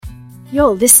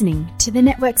You're listening to the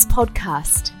Networks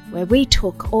podcast, where we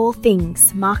talk all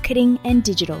things marketing and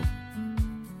digital.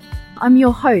 I'm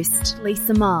your host,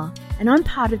 Lisa Ma, and I'm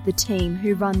part of the team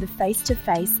who run the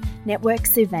face-to-face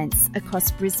Networks events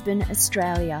across Brisbane,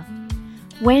 Australia.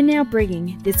 We're now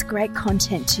bringing this great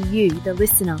content to you, the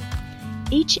listener.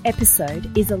 Each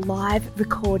episode is a live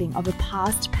recording of a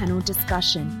past panel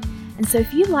discussion, and so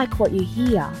if you like what you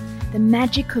hear, the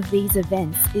magic of these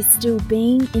events is still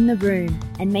being in the room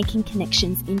and making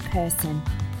connections in person.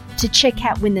 To check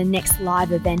out when the next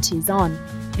live event is on,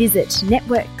 visit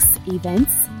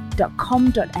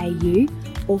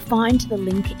networksevents.com.au or find the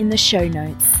link in the show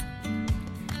notes.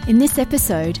 In this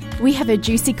episode, we have a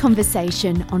juicy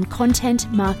conversation on content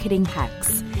marketing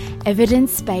hacks,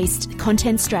 evidence-based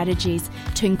content strategies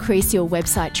to increase your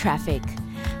website traffic.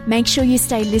 Make sure you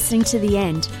stay listening to the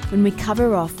end when we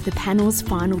cover off the panel's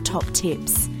final top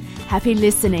tips. Happy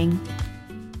listening.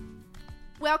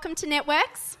 Welcome to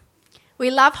Networks. We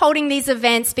love holding these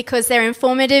events because they're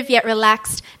informative yet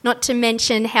relaxed, not to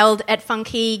mention held at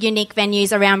funky, unique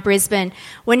venues around Brisbane.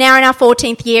 We're now in our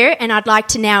 14th year, and I'd like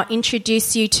to now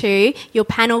introduce you to your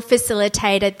panel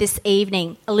facilitator this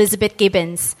evening, Elizabeth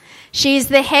Gibbons. She is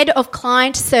the head of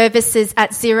client services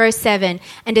at Xero7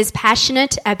 and is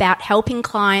passionate about helping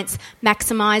clients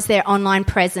maximise their online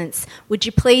presence. Would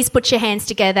you please put your hands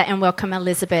together and welcome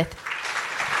Elizabeth?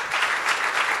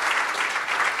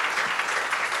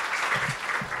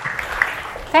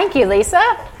 Thank you, Lisa.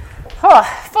 Oh,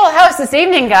 full house this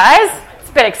evening, guys. It's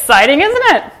a bit exciting,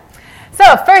 isn't it? So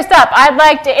first up, I'd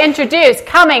like to introduce,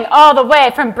 coming all the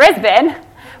way from Brisbane,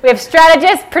 we have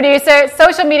strategist, producer,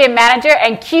 social media manager,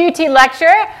 and QT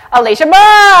lecturer, Alicia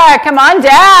Barr. Come on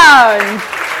down.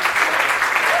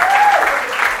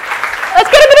 Let's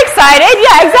get a bit excited.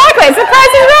 Yeah, exactly.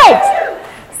 Surprise is right.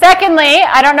 Secondly,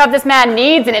 I don't know if this man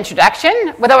needs an introduction.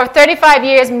 With over 35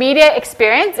 years media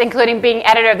experience, including being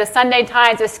editor of the Sunday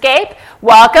Times Escape,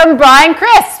 welcome Brian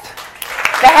Crisp,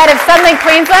 the head of Sunlink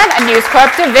Queensland, a News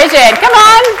Corp division. Come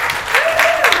on.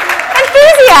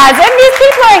 Enthusiasm. These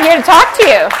people are here to talk to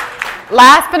you.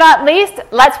 Last but not least,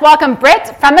 let's welcome Britt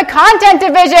from the Content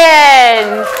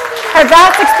Division. Her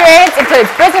vast experience includes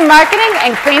Brisbane Marketing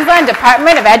and Queensland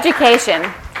Department of Education.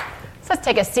 So let's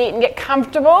take a seat and get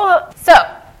comfortable. So,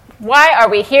 why are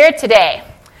we here today?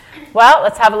 Well,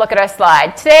 let's have a look at our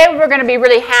slide. Today we're going to be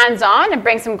really hands-on and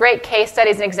bring some great case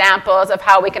studies and examples of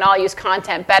how we can all use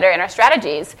content better in our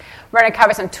strategies. We're going to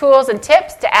cover some tools and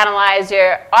tips to analyze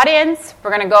your audience.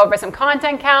 We're going to go over some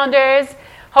content calendars.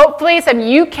 Hopefully some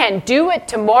you can do it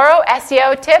tomorrow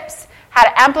SEO tips, how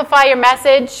to amplify your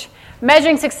message,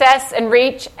 measuring success and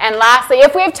reach, and lastly,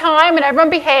 if we have time and everyone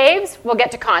behaves, we'll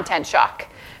get to content shock.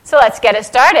 So let's get it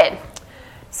started.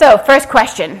 So first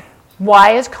question,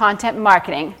 why is content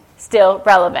marketing still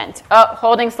relevant? Oh,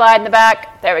 holding slide in the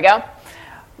back. There we go.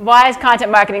 Why is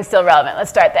content marketing still relevant? Let's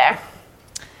start there.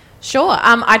 Sure.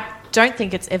 I don't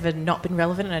think it's ever not been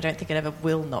relevant, and I don't think it ever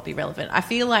will not be relevant. I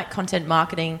feel like content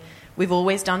marketing we've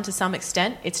always done to some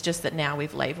extent. It's just that now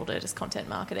we've labelled it as content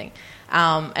marketing.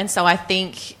 And so I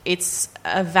think it's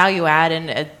a value add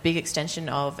and a big extension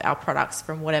of our products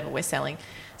from whatever we're selling.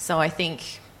 So I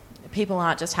think people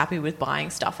aren't just happy with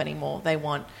buying stuff anymore. They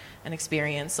want an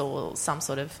experience or some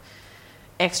sort of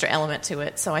extra element to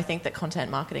it. So I think that content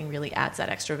marketing really adds that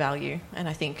extra value. And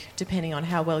I think depending on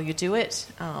how well you do it,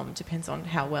 depends on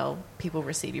how well people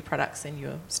receive your products and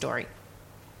your story.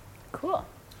 Cool.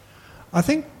 I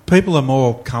think people are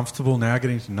more comfortable now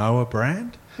getting to know a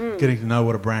brand, getting to know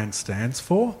what a brand stands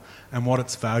for and what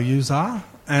its values are.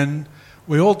 And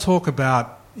we all talk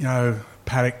about,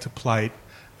 paddock to plate,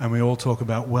 and we all talk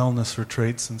about wellness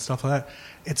retreats and stuff like that.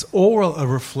 It's all a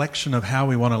reflection of how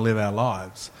we want to live our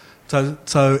lives.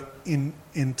 So in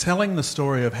telling the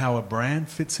story of how a brand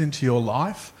fits into your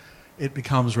life, it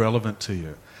becomes relevant to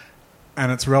you.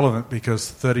 And it's relevant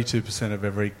because 32% of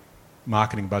every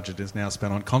marketing budget is now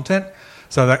spent on content,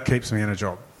 so that keeps me in a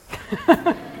job.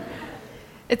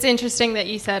 It's interesting that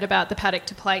you said about the paddock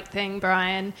to plate thing,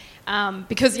 Brian,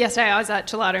 because yesterday I was at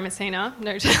Gelato Messina,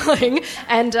 no telling,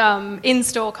 and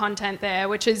in-store content there,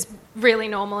 which is really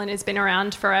normal and has been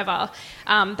around forever.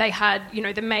 They had,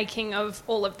 the making of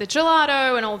all of the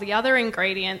gelato and all the other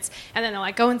ingredients, and then they're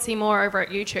like, go and see more over at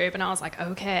YouTube, and I was like,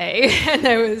 okay, and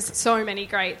there was so many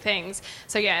great things.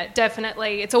 So yeah,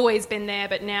 definitely, it's always been there,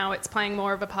 but now it's playing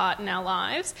more of a part in our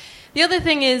lives. The other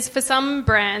thing is, for some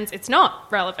brands, it's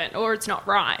not relevant or it's not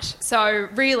right. So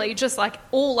really, just like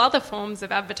all other forms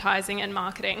of advertising and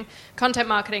marketing, content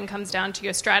marketing comes down to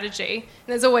your strategy. And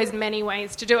there's always many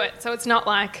ways to do it. So it's not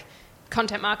like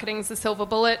content marketing is the silver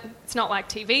bullet. It's not like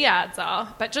TV ads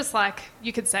are, but just like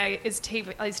you could say, is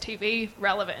TV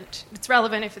relevant? It's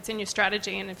relevant if it's in your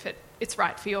strategy and if it's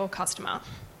right for your customer.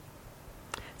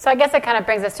 So I guess that kind of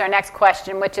brings us to our next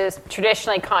question, which is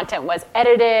traditionally content was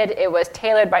edited. It was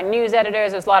tailored by news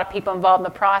editors. There's a lot of people involved in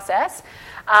the process.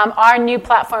 Are new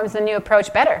platforms the new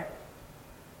approach better?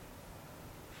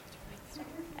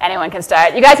 Anyone can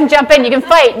start. You guys can jump in. You can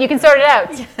fight. You can sort it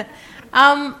out.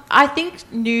 I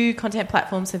think new content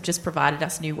platforms have just provided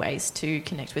us new ways to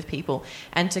connect with people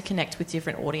and to connect with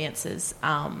different audiences.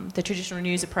 The traditional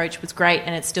news approach was great,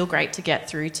 and it's still great to get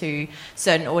through to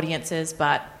certain audiences,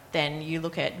 but then you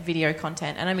look at video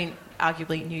content, and I mean,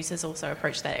 arguably news has also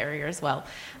approached that area as well.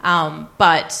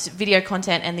 But video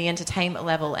content and the entertainment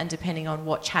level, and depending on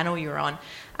what channel you're on,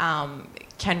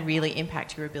 can really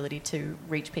impact your ability to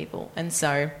reach people. And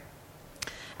so,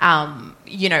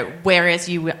 whereas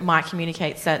you might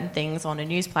communicate certain things on a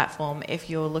news platform, if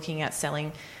you're looking at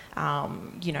selling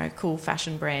cool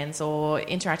fashion brands or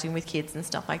interacting with kids and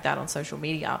stuff like that on social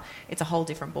media, it's a whole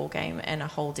different ballgame and a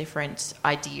whole different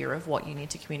idea of what you need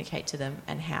to communicate to them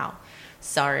and how.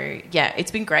 So, yeah,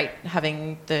 it's been great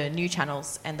having the new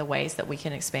channels and the ways that we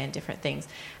can expand different things.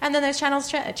 And then those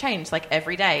channels change, like,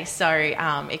 every day. So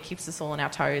it keeps us all on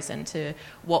our toes and to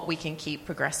what we can keep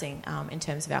progressing in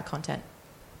terms of our content.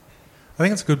 I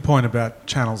think it's a good point about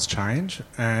channels change.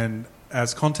 And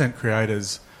as content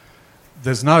creators,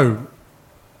 there's no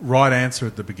right answer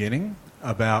at the beginning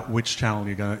about which channel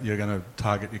you're going to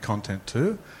target your content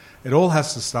to. It all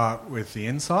has to start with the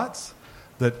insights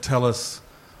that tell us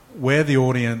where the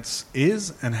audience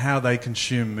is and how they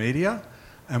consume media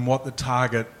and what the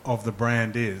target of the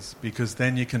brand is, because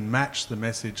then you can match the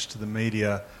message to the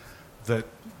media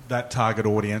that target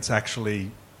audience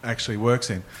actually works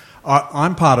in.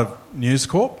 I'm part of News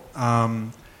Corp,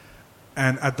 and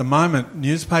at the moment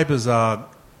newspapers are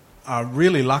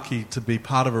really lucky to be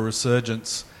part of a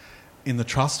resurgence in the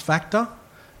trust factor.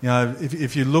 You know,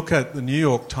 if you look at the New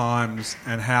York Times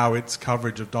and how its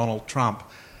coverage of Donald Trump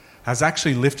has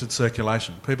actually lifted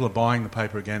circulation. People are buying the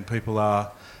paper again. People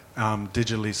are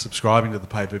digitally subscribing to the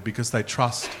paper because they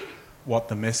trust what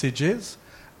the message is.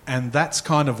 And that's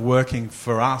kind of working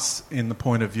for us in the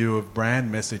point of view of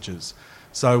brand messages.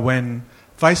 So when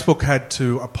Facebook had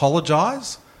to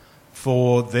apologise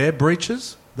for their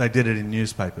breaches, they did it in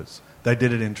newspapers. They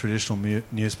did it in traditional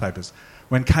newspapers.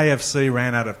 When KFC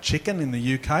ran out of chicken in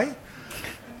the UK,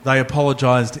 they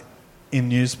apologised in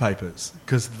newspapers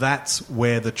because that's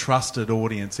where the trusted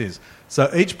audience is. So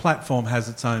each platform has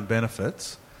its own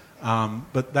benefits,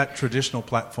 but that traditional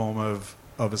platform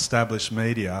of established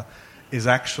media is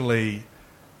actually,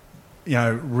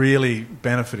 really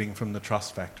benefiting from the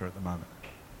trust factor at the moment.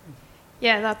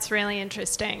 Yeah, that's really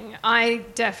interesting. I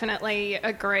definitely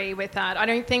agree with that. I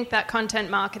don't think that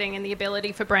content marketing and the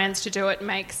ability for brands to do it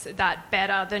makes that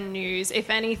better than news.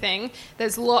 If anything,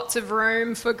 there's lots of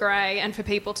room for grey and for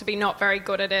people to be not very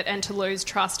good at it and to lose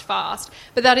trust fast.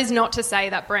 But that is not to say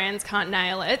that brands can't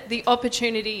nail it. The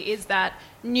opportunity is that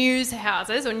news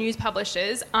houses or news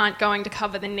publishers aren't going to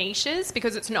cover the niches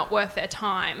because it's not worth their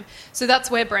time. So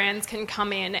that's where brands can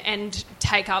come in and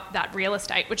take up that real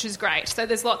estate, which is great. So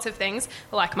there's lots of things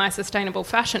like my sustainable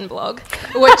fashion blog,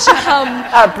 which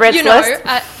Brit's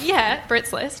List.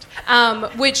 Brit's List,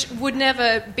 which would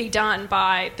never be done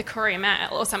by the Courier Mail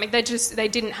or something. They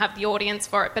didn't have the audience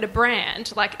for it. But a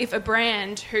brand, like if a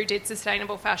brand who did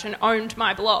sustainable fashion owned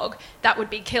my blog, that would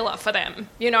be killer for them.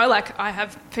 Like I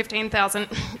have 15,000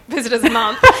 visitors a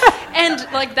month, and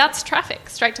like that's traffic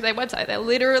straight to their website. They're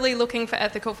literally looking for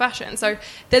ethical fashion. So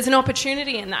there's an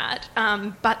opportunity in that,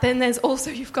 but then there's also,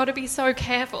 you've got to be so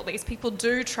careful. These people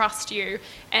do trust you,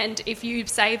 and if you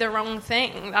say the wrong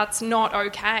thing, that's not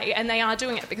okay. And they are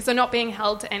doing it because they're not being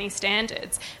held to any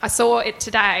standards. I saw it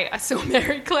today. I saw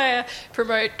Mary Claire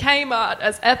promote Kmart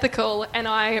as ethical, and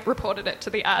I reported it to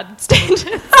the ad standards.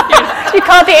 You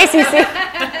call it the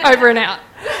ACC. Over and out.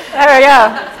 There we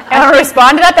go. Anyone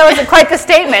respond to that? That was quite the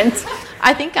statement.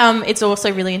 I think it's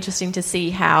also really interesting to see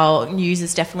how news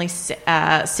is definitely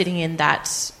sitting in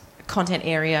that content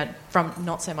area from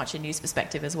not so much a news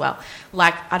perspective as well.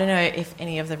 Like, I don't know if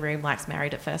any of the room likes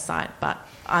Married at First Sight, but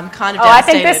I'm kind of devastated.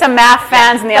 I think there's some math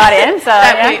fans in the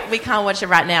audience. We can't watch it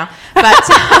right now.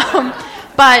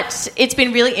 But it's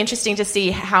been really interesting to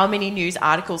see how many news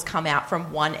articles come out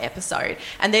from one episode.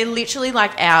 And they're literally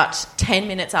like out 10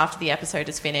 minutes after the episode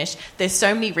is finished. There's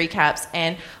so many recaps.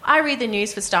 And I read the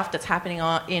news for stuff that's happening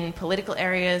in political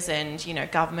areas and,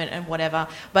 government and whatever.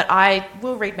 But I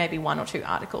will read maybe one or two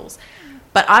articles.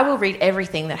 But I will read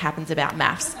everything that happens about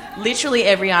maths. Literally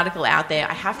every article out there.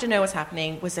 I have to know what's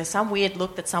happening. Was there some weird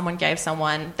look that someone gave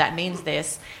someone that means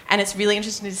this? And it's really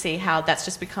interesting to see how that's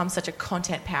just become such a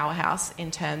content powerhouse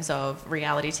in terms of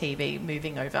reality TV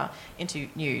moving over into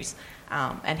news,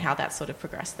 and how that's sort of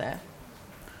progressed there.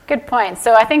 Good point.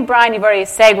 So I think, Brian, you've already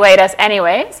segued us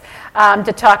anyways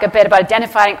to talk a bit about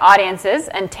identifying audiences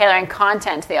and tailoring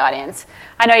content to the audience.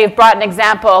 I know you've brought an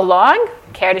example along.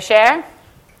 Care to share?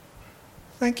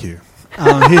 Thank you.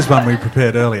 Here's one we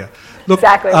prepared earlier. Look,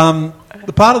 exactly.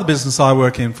 The part of the business I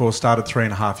work in for started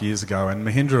 3.5 years ago, and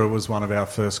Mahindra was one of our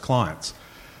first clients.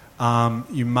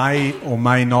 You may or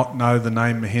may not know the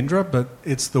name Mahindra, but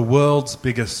it's the world's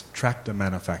biggest tractor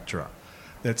manufacturer.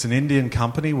 It's an Indian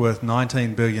company worth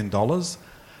 $19 billion.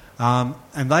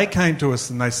 And they came to us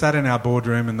and they sat in our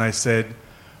boardroom and they said,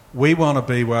 we want to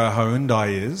be where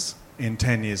Hyundai is in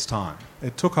 10 years' time.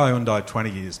 It took Hyundai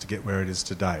 20 years to get where it is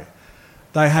today.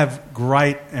 They have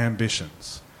great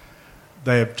ambitions.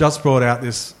 They have just brought out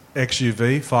this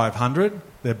XUV 500.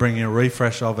 They're bringing a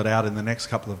refresh of it out in the next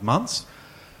couple of months.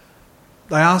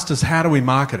 They asked us, how do we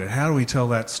market it? How do we tell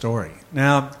that story?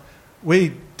 Now,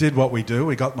 we did what we do.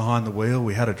 We got behind the wheel.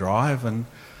 We had a drive. And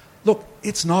look,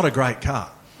 it's not a great car.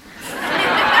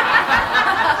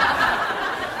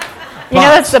 You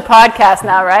know it's the podcast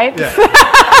now, right? Yeah.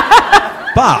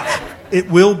 But it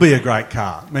will be a great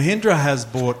car. Mahindra has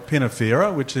bought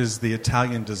Pinafera, which is the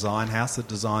Italian design house that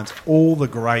designs all the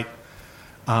great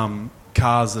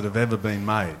cars that have ever been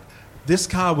made. This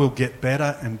car will get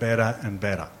better and better and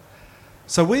better.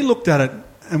 So we looked at it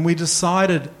and we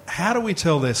decided, how do we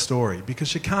tell their story?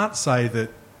 Because you can't say that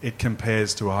it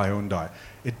compares to a Hyundai.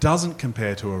 It doesn't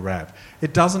compare to a RAV.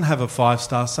 It doesn't have a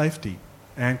 5-star safety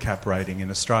ANCAP rating in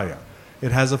Australia.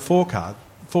 It has a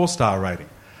 4-star rating.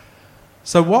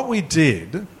 So what we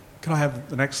did, can I have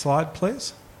the next slide,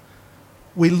 please?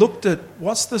 We looked at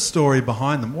what's the story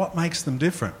behind them, what makes them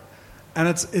different. And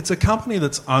it's a company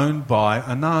that's owned by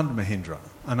Anand Mahindra.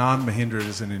 Anand Mahindra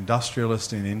is an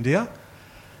industrialist in India.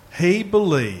 He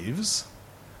believes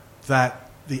that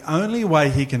the only way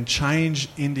he can change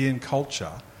Indian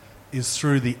culture is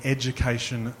through the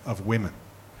education of women.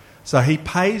 So he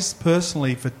pays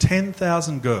personally for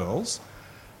 10,000 girls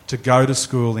to go to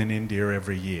school in India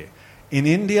every year. In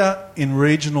India, in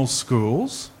regional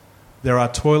schools, there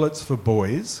are toilets for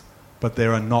boys, but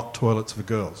there are not toilets for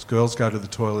girls. Girls go to the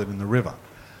toilet in the river.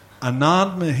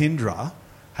 Anand Mahindra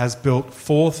has built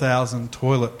 4,000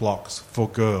 toilet blocks for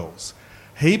girls.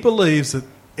 He believes that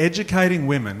educating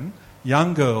women,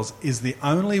 young girls, is the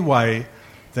only way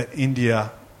that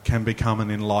India can become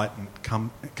an enlightened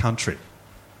country.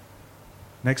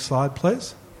 Next slide,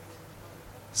 please.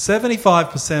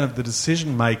 75% of the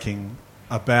decision-making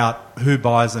about who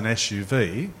buys an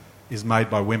SUV is made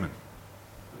by women.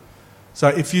 So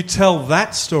if you tell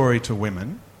that story to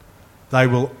women, they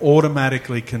will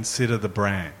automatically consider the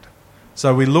brand.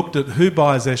 So we looked at who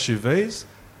buys SUVs,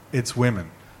 it's women.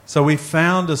 So we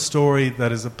found a story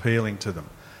that is appealing to them.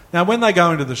 Now, when they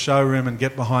go into the showroom and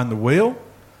get behind the wheel,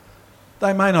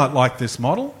 they may not like this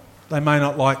model, they may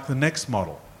not like the next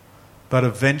model, but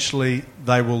eventually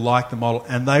they will like the model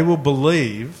and they will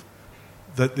believe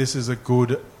that this is a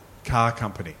good car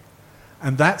company.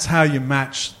 And that's how you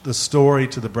match the story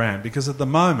to the brand. Because at the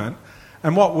moment,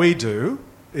 and what we do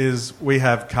is we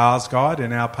have Cars Guide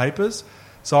in our papers.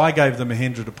 So I gave the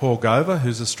Mahindra to Paul Gover,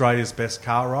 who's Australia's best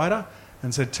car rider,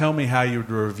 and said, tell me how you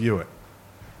would review it.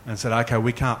 And said, okay,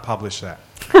 we can't publish that.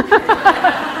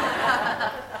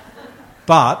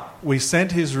 But we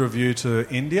sent his review to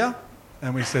India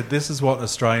and we said, this is what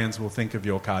Australians will think of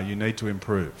your car. You need to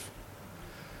improve.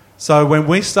 So when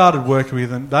we started working with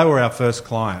them, they were our first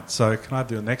client. So can I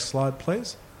do the next slide,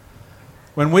 please?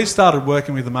 When we started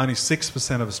working with them, only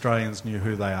 6% of Australians knew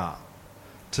who they are.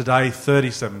 Today,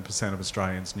 37% of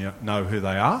Australians know who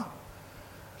they are.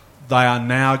 They are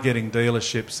now getting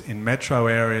dealerships in metro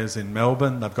areas in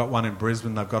Melbourne. They've got one in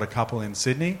Brisbane. They've got a couple in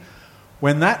Sydney.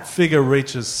 When that figure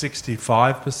reaches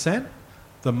 65%,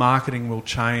 the marketing will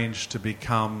change to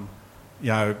become,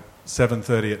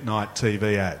 7:30 at night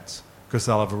TV ads, because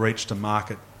they'll have reached a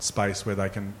market space where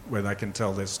they can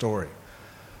tell their story.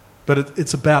 But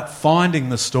it's about finding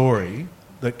the story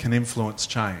that can influence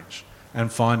change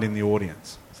and finding the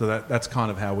audience. So that's kind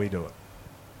of how we do it.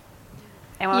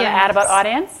 Anyone want to add about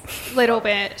audience? Little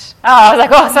bit. Oh, I was like,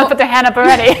 oh, someone put their hand up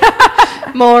already.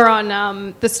 More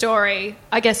on the story.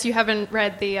 I guess you haven't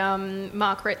read the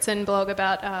Mark Ritson blog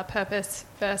about purpose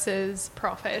versus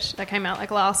profit that came out like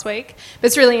last week. But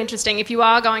it's really interesting. If you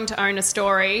are going to own a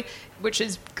story, which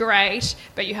is great,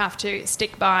 but you have to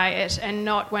stick by it and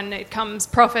not when it comes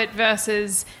profit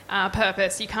versus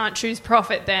purpose. You can't choose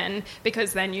profit then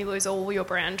because then you lose all your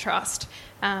brand trust.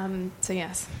 So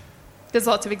yes. There's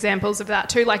lots of examples of that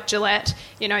too, like Gillette.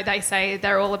 You know, they say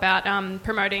they're all about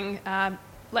promoting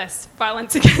less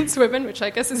violence against women, which I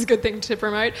guess is a good thing to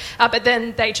promote. But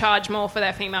then they charge more for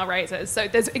their female razors. So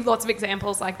there's lots of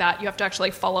examples like that. You have to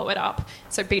actually follow it up.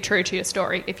 So be true to your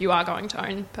story if you are going to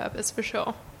own purpose for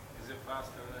sure. Is it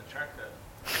faster than a tractor?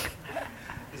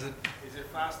 Is it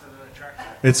faster than a tractor?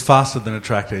 It's faster than a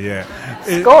tractor, yeah.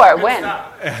 Score, win.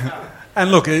 And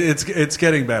look, it's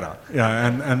getting better, you know,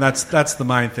 and that's the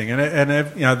main thing. And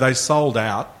you know, they sold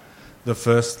out the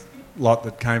first lot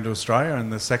that came to Australia, and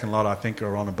the second lot I think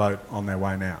are on a boat on their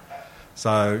way now.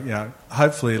 So you know,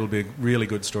 hopefully it'll be a really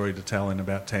good story to tell in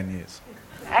about 10 years.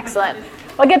 Excellent.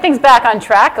 We'll get things back on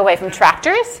track, away from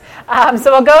tractors.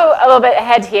 So we'll go a little bit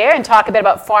ahead here and talk a bit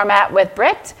about format with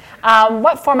Britt.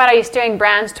 What format are you steering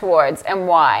brands towards, and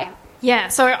why? Yeah,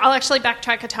 so I'll actually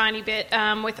backtrack a tiny bit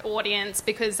with audience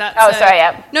because that's... Oh, sorry,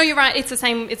 yeah. No, you're right. It's the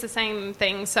same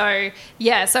thing. So,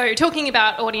 yeah, so talking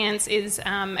about audience is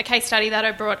a case study that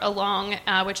I brought along,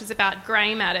 which is about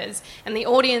grey matters. And the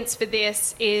audience for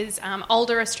this is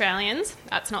older Australians.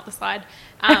 That's not the slide.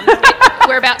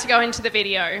 We're about to go into the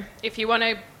video. If you want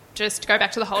to just go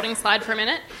back to the holding slide for a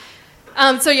minute.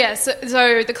 So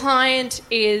the client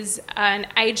is an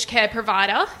aged care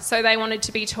provider, so they wanted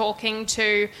to be talking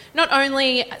to not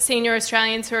only senior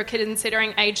Australians who are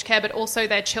considering aged care, but also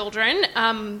their children,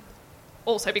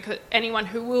 also because anyone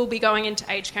who will be going into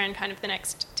aged care in kind of the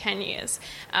next 10 years.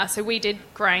 So we did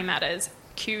grey matters.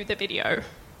 Cue the video.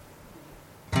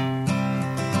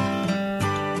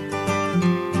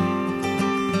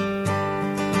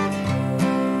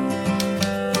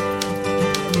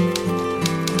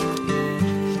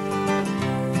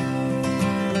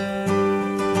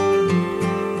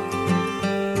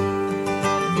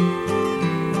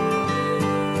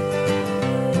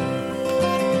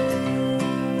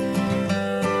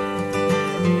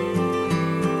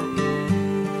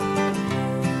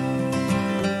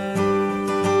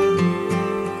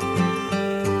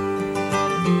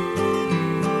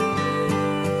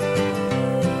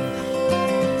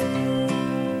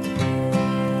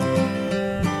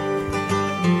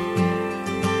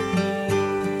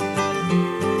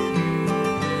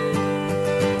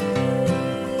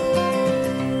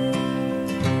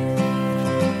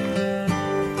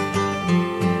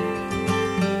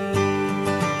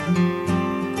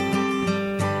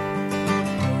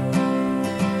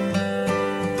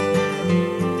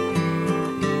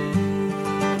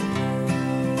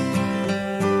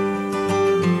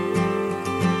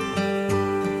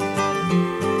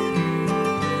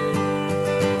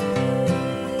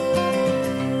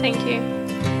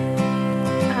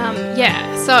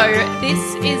 So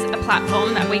this is a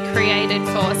platform that we created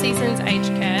for Seasons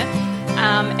Aged Care,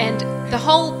 and the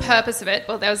whole purpose of it,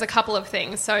 well, there was a couple of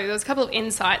things. So there was a couple of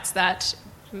insights that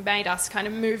made us kind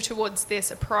of move towards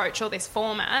this approach or this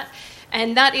format,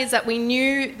 and that is that we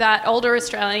knew that older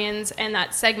Australians and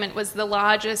that segment was the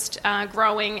largest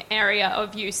growing area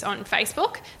of use on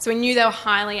Facebook. So we knew they were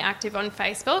highly active on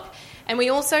Facebook. And we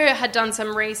also had done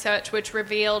some research which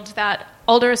revealed that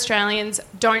older Australians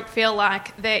don't feel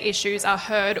like their issues are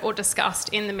heard or discussed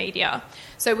in the media.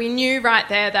 So we knew right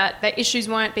there that their issues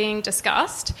weren't being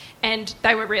discussed and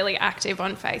they were really active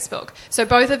on Facebook. So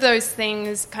both of those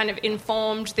things kind of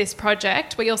informed this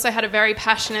project. We also had a very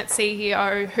passionate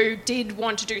CEO who did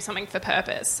want to do something for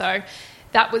purpose. So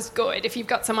that was good. If you've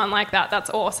got someone like that, that's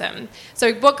awesome.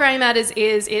 So what Grey Matters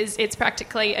is it's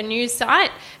practically a news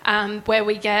site where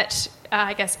we get,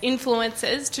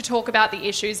 influencers to talk about the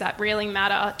issues that really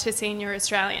matter to senior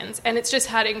Australians. And it's just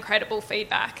had incredible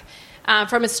feedback.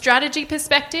 From a strategy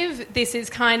perspective, this is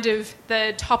kind of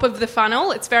the top of the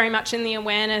funnel. It's very much in the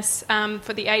awareness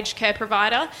for the aged care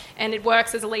provider, and it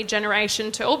works as a lead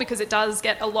generation tool because it does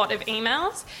get a lot of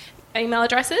email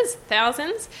addresses,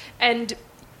 thousands, and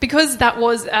because that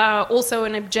was also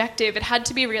an objective, it had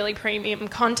to be really premium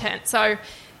content. So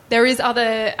there is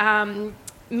other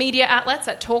media outlets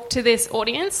that talk to this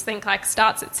audience, think like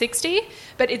Starts at 60,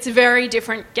 but it's a very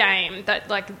different game that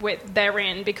they're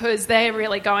in because they're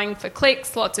really going for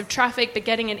clicks, lots of traffic, but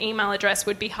getting an email address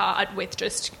would be hard with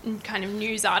just kind of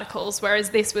news articles,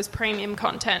 whereas this was premium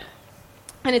content.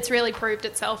 And it's really proved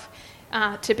itself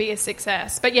to be a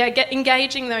success. But yeah,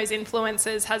 engaging those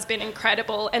influencers has been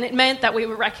incredible, and it meant that we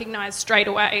were recognised straight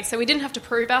away. So we didn't have to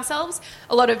prove ourselves.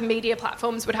 A lot of media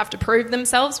platforms would have to prove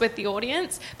themselves with the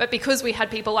audience, but because we had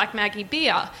people like Maggie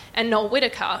Beer and Noel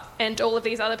Whittaker and all of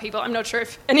these other people, I'm not sure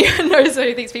if anyone knows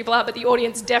who these people are, but the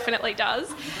audience definitely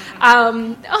does.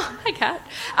 Hi, Kat.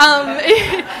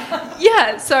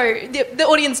 Yeah, so the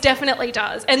audience definitely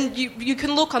does. And you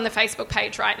can look on the Facebook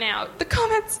page right now. The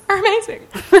comments are amazing.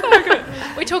 So good.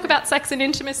 We talk about sex and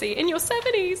intimacy in your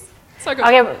 70s. So good.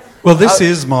 Okay. Well, this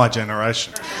is my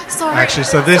generation. Sorry. Actually,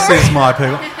 so this is my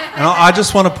people. And I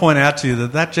just want to point out to you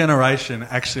that generation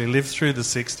actually lived through the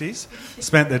 60s,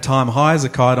 spent their time high as a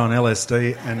kite on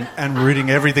LSD and reading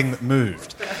everything that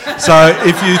moved. So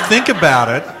if you think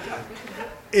about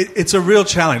it's a real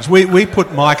challenge. We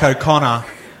put Mike O'Connor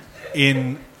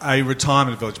in a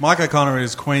retirement village. Mike O'Connor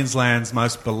is Queensland's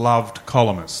most beloved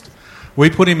columnist. We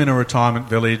put him in a retirement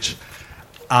village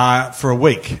for a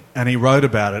week, and he wrote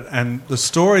about it. And the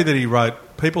story that he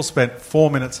wrote, people spent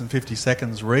 4 minutes and 50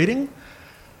 seconds reading.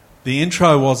 The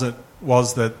intro was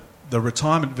that the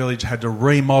retirement village had to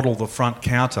remodel the front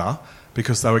counter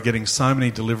because they were getting so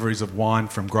many deliveries of wine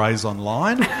from Grays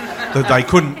Online that they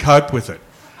couldn't cope with it.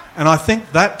 And I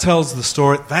think that tells the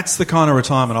story. That's the kind of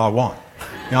retirement I want.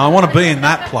 I want to be in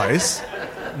that place,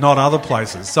 not other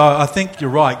places. So I think you're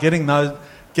right. Getting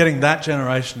that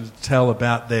generation to tell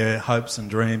about their hopes and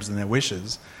dreams and their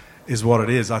wishes is what it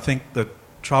is. I think the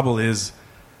trouble is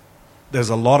there's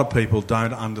a lot of people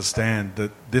don't understand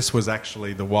that this was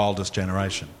actually the wildest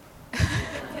generation.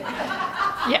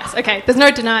 Yes, okay, there's no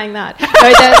denying that.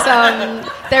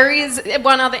 So there is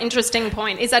one other interesting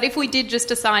point, is that if we did just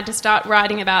decide to start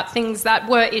writing about things that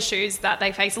were issues that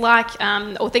they face, like,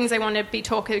 or things they want to be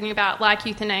talking about, like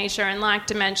euthanasia and like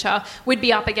dementia, we'd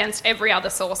be up against every other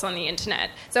source on the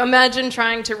internet. So imagine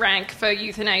trying to rank for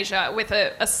euthanasia with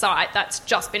a site that's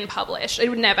just been published. It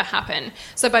would never happen.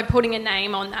 So by putting a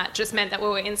name on that just meant that we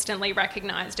were instantly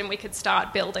recognised and we could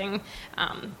start building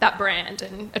that brand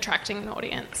and attracting an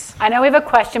audience. I know we have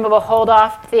a question, but we'll hold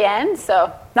off to the end.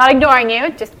 So not ignoring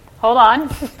you, just hold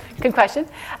on. Good question. Is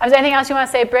there anything else you want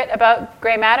to say, Britt, about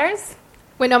Grey Matters?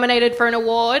 We're nominated for an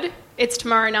award. It's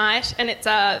tomorrow night, and it's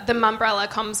the Mumbrella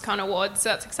CommsCon Awards, so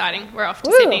that's exciting. We're off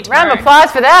to Sydney tomorrow. Round of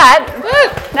applause for that.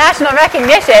 Woo. National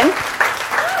recognition.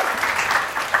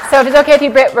 So if it's okay with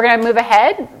you, Britt, we're going to move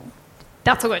ahead.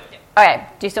 That's all good. Okay.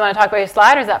 Do you still want to talk about your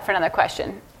slide, or is that for another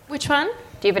question? Which one?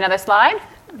 Do you have another slide?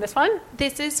 This one?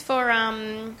 This is for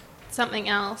something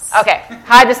else. Okay.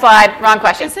 Hide the slide. Wrong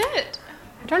question. Is it?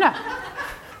 I don't know.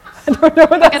 I don't know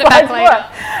what that slide's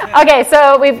for. Okay,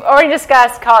 so we've already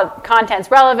discussed content's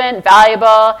relevant,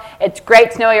 valuable. It's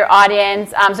great to know your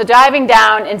audience. So diving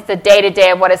down into the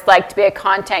day-to-day of what it's like to be a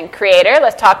content creator,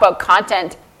 let's talk about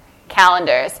content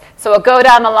calendars. So we'll go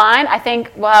down the line. I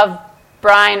think we'll have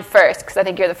Brian first, because I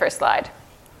think you're the first slide.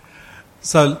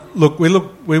 So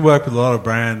we work with a lot of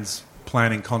brands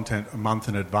planning content a month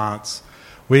in advance.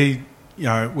 We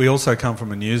also come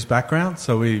from a news background,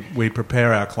 so we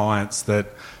prepare our clients that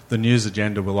the news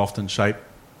agenda will often shape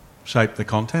the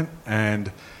content,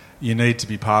 and you need to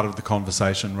be part of the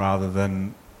conversation rather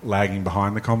than lagging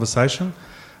behind the conversation.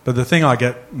 But the thing I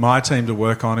get my team to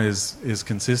work on is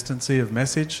consistency of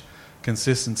message,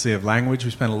 consistency of language.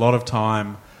 We spend a lot of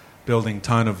time building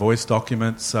tone of voice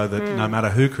documents so that no matter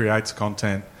who creates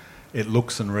content, it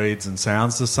looks and reads and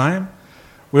sounds the same.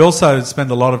 We also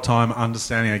spend a lot of time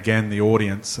understanding, again, the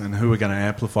audience and who we're going to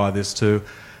amplify this to,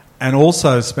 and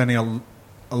also spending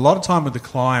a lot of time with the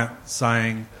client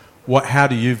saying, how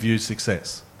do you view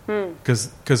success?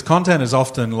 Because content is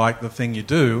often like the thing you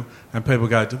do, and people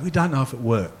go, we don't know if it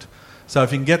worked. So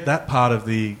if you can get that part of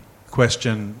the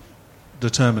question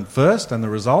determined first and the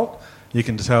result, you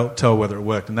can tell whether it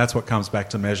worked, and that's what comes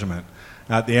back to measurement.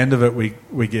 At the end of it,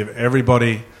 we give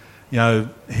everybody,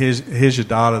 here's your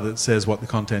data that says what the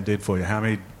content did for you, how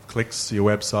many clicks to your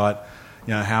website,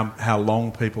 how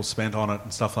long people spent on it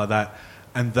and stuff like that.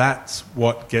 And that's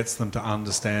what gets them to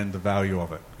understand the value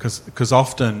of it. Because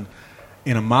often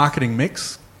in a marketing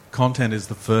mix, content is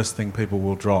the first thing people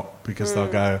will drop because they'll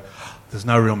go, there's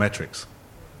no real metrics.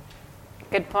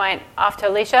 Good point. Off to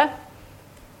Alicia.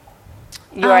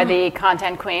 You are the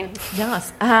content queen.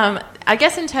 Yes. I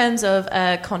guess in terms of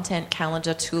a content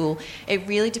calendar tool, it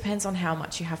really depends on how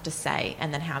much you have to say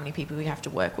and then how many people you have to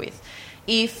work with.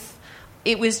 If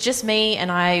it was just me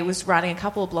and I was writing a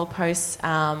couple of blog posts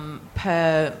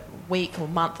per week or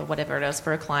month or whatever it is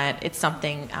for a client, it's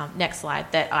something, next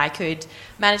slide, that I could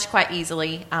manage quite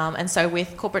easily. And so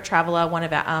with Corporate Traveller, one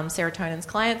of our Serotonin's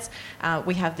clients,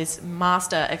 we have this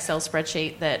master Excel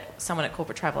spreadsheet that someone at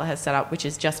Corporate Traveller has set up, which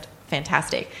is just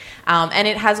fantastic. And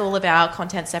it has all of our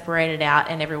content separated out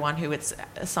and everyone who it's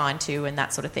assigned to and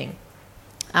that sort of thing.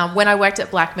 When I worked at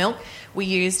Black Milk, we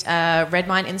used a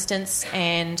Redmine instance,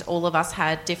 and all of us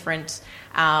had different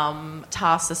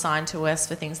tasks assigned to us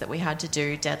for things that we had to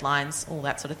do, deadlines, all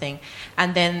that sort of thing.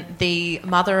 And then the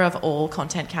mother of all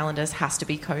content calendars has to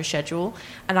be co-schedule.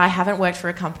 And I haven't worked for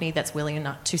a company that's willing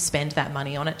enough to spend that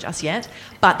money on it just yet,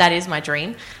 but that is my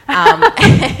dream.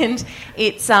 And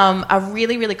it's a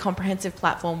really, really comprehensive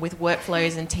platform with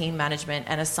workflows and team management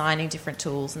and assigning different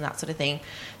tools and that sort of thing.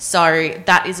 So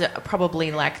that is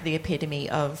probably like the epitome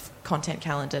of content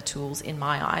calendar tools in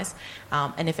my eyes.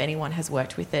 And if anyone has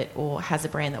worked with it or has a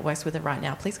brand that works with it right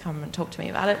now, please come and talk to me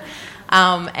about it.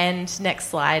 And next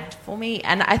slide for me.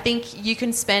 And I think you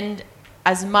can spend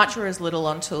as much or as little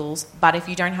on tools, but if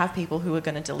you don't have people who are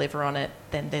going to deliver on it,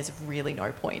 then there's really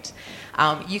no point.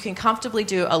 You can comfortably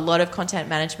do a lot of content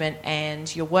management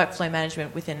and your workflow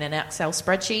management within an Excel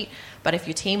spreadsheet, but if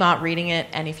your team aren't reading it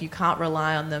and if you can't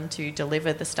rely on them to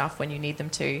deliver the stuff when you need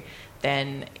them to,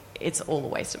 then it's all a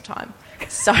waste of time.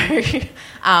 So,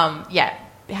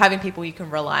 having people you can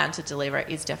rely on to deliver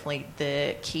is definitely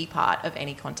the key part of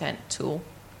any content tool.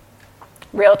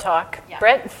 Real talk. Yeah.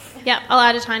 Britt? Yeah, I'll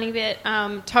add a tiny bit.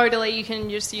 Totally, you can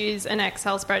just use an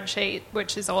Excel spreadsheet,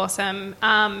 which is awesome.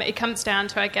 It comes down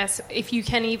to, I guess, if you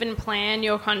can even plan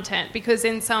your content, because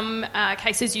in some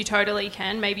cases you totally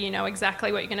can. Maybe you know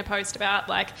exactly what you're going to post about,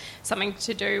 like something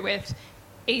to do with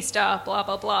Easter, blah,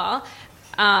 blah, blah.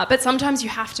 But sometimes you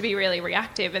have to be really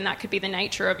reactive, and that could be the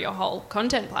nature of your whole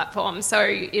content platform. So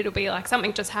it'll be like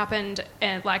something just happened,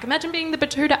 and like imagine being the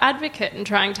Batuta advocate and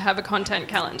trying to have a content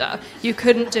calendar. You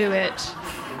couldn't do it.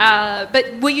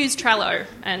 But we use Trello,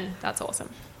 and that's awesome.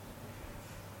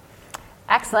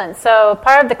 Excellent. So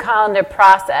part of the calendar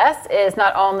process is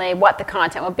not only what the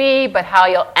content will be, but how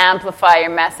you'll amplify your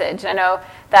message. I know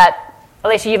that,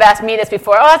 Alicia, you've asked me this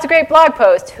before. Oh, that's a great blog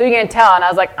post. Who are you going to tell? And I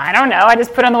was like, I don't know. I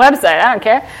just put it on the website. I don't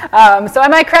care. So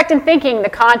am I correct in thinking the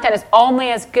content is only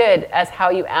as good as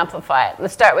how you amplify it?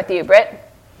 Let's start with you, Britt.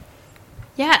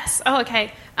 Yes. Oh,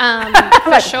 okay.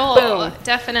 For sure, boom.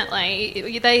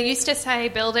 Definitely. They used to say,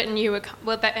 build it and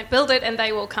build it and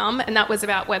they will come, and that was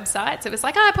about websites. It was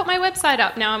like, I put my website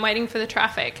up, now I'm waiting for the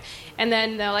traffic. And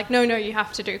then they're like, no, you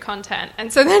have to do content.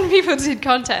 And so then people did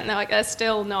content, and they're like, they're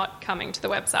still not coming to the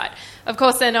website. Of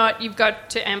course they're not. You've got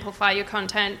to amplify your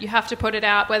content. You have to put it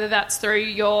out, whether that's through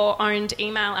your owned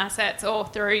email assets or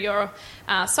through your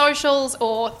socials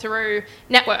or through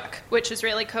network, which is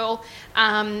really cool.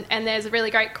 And there's a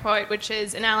really great quote, which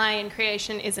is, an ally in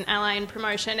creation is an ally in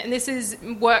promotion. And this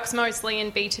works mostly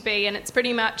in B2B, and it's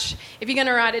pretty much, if you're going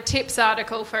to write a tips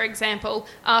article, for example,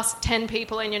 ask 10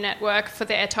 people in your network for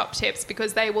their top tips,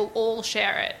 because they will all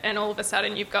share it, and all of a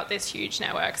sudden you've got this huge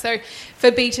network. So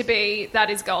for B2B, that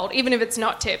is gold. Even if it's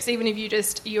not tips, even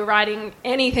if you're writing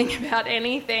anything about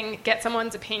anything, get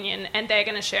someone's opinion and they're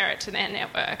going to share it to their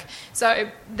network. So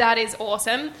that is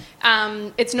awesome.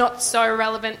 It's not so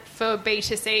relevant for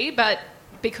B2C, but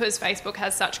because Facebook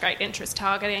has such great interest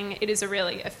targeting, it is a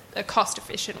really a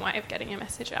cost-efficient way of getting your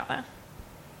message out there.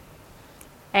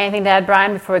 Anything to add,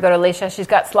 Brian, before we go to Alicia? She's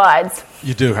got slides.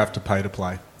 You do have to pay to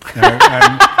play.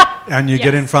 And you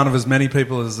get in front of as many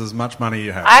people as much money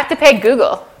you have. I have to pay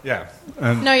Google. Yeah.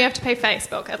 No, you have to pay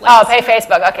Facebook at least. Oh, pay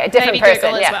Facebook. Okay, different maybe person.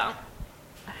 Google yeah. as well.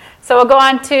 So we'll go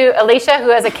on to Alicia, who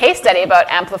has a case study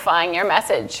about amplifying your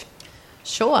message.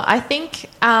 Sure. I think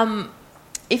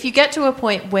if you get to a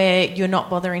point where you're not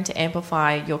bothering to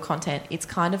amplify your content, it's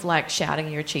kind of like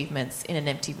shouting your achievements in an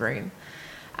empty room.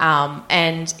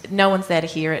 And no one's there to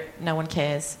hear it. No one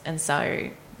cares. And so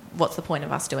what's the point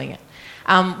of us doing it?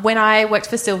 When I worked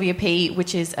for Sylvia P,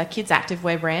 which is a kids'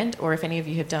 activewear brand, or if any of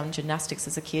you have done gymnastics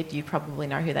as a kid, you probably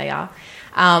know who they are.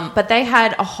 But they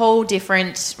had a whole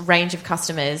different range of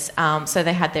customers. So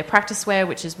they had their practice wear,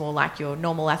 which is more like your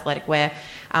normal athletic wear.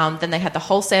 Then they had the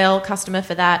wholesale customer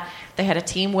for that. They had a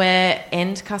team wear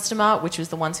end customer, which was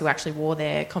the ones who actually wore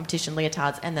their competition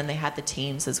leotards. And then they had the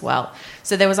teams as well.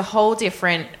 So there was a whole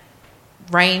different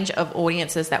range of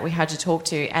audiences that we had to talk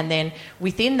to, and then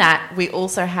within that we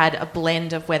also had a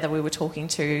blend of whether we were talking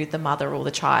to the mother or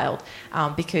the child,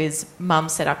 because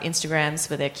mums set up Instagrams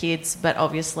for their kids, but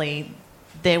obviously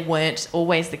there weren't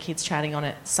always the kids chatting on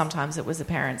it. Sometimes it was the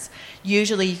parents.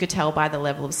 Usually you could tell by the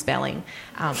level of spelling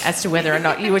as to whether or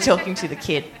not you were talking to the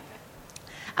kid.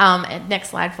 And next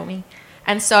slide for me.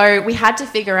 And so we had to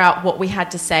figure out what we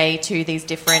had to say to these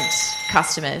different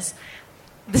customers.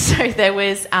 So there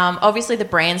was, obviously the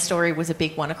brand story was a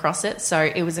big one across it. So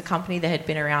it was a company that had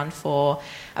been around for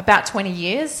about 20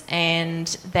 years, and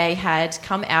they had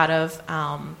come out of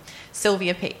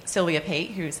Sylvia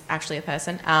Pete, who's actually a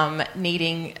person,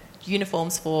 needing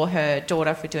uniforms for her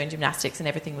daughter for doing gymnastics, and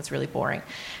everything was really boring.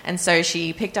 And so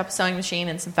she picked up a sewing machine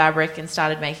and some fabric and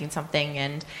started making something.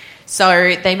 And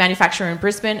so they manufacture in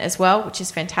Brisbane as well, which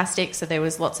is fantastic. So there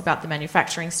was lots about the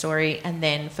manufacturing story. And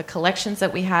then for collections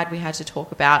that we had to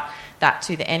talk about that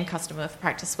to the end customer for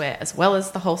practice wear as well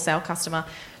as the wholesale customer.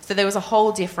 So there was a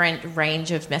whole different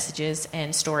range of messages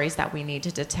and stories that we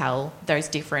needed to tell those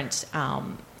different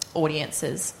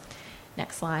audiences.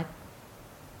 Next slide.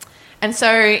 And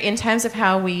so in terms of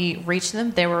how we reach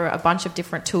them, there were a bunch of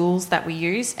different tools that we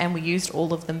used, and we used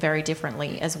all of them very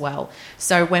differently as well.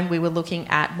 So when we were looking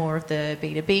at more of the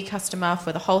B2B customer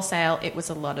for the wholesale, it was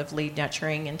a lot of lead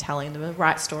nurturing and telling them the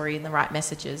right story and the right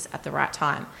messages at the right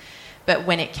time. But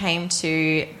when it came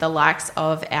to the likes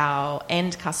of our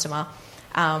end customer,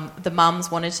 the mums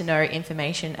wanted to know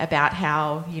information about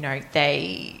how,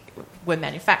 they were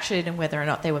manufactured and whether or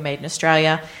not they were made in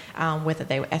Australia, whether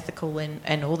they were ethical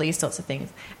and all these sorts of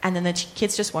things. And then the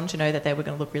kids just wanted to know that they were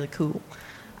going to look really cool.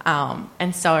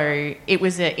 And so it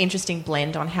was an interesting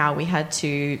blend on how we had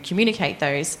to communicate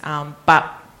those.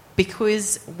 But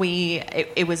because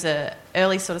it was an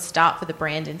early sort of start for the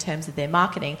brand in terms of their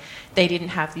marketing, they didn't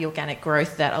have the organic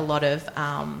growth that a lot of,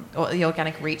 or the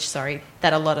organic reach,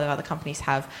 that a lot of other companies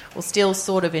have, or still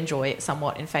sort of enjoy it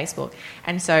somewhat in Facebook.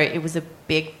 And so it was a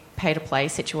big pay-to-play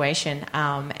situation,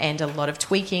 and a lot of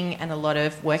tweaking and a lot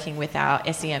of working with our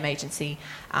SEM agency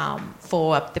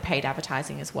for the paid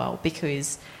advertising as well,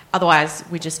 because otherwise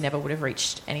we just never would have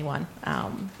reached anyone,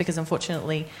 because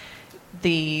unfortunately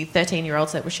the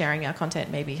 13-year-olds that were sharing our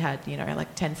content maybe had,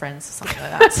 like 10 friends or something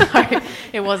like that. So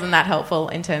it wasn't that helpful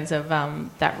in terms of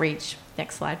that reach.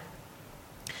 Next slide.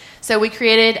 So we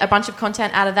created a bunch of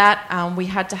content out of that. We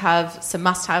had to have some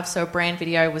must-haves, so a brand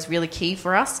video was really key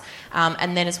for us,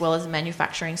 and then as well as a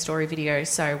manufacturing story video.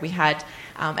 So we had,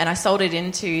 and I sold it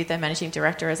into the managing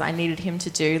director as I needed him to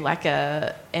do like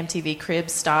a MTV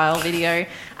Cribs style video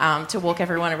to walk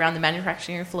everyone around the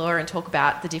manufacturing floor and talk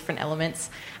about the different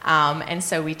elements. And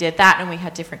so we did that, and we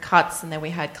had different cuts, and then we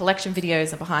had collection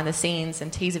videos and behind the scenes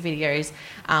and teaser videos.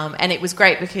 And it was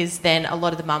great because then a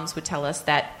lot of the mums would tell us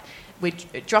that we'd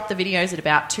drop the videos at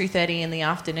about 2:30 in the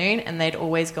afternoon, and they'd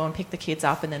always go and pick the kids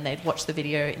up, and then they'd watch the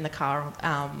video in the car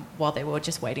while they were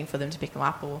just waiting for them to pick them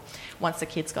up, or once the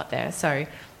kids got there. So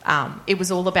it was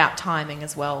all about timing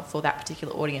as well for that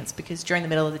particular audience, because during the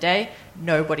middle of the day,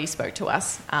 nobody spoke to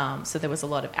us. So there was a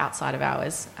lot of outside of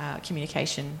hours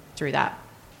communication through that.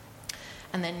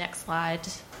 And then next slide.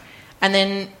 And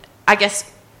then I guess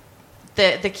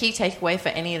the key takeaway for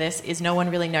any of this is no one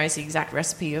really knows the exact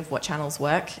recipe of what channels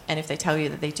work, and if they tell you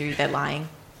that they do, they're lying.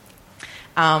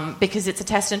 Because it's a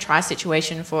test and try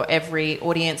situation for every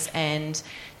audience, and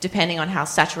depending on how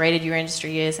saturated your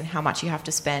industry is and how much you have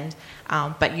to spend,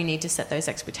 but you need to set those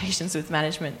expectations with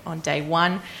management on day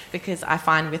one, because I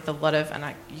find with a lot of,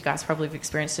 and you guys probably have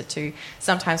experienced it too,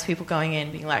 sometimes people going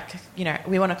in being like,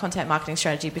 we want a content marketing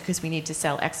strategy because we need to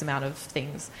sell X amount of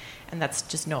things, and that's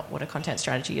just not what a content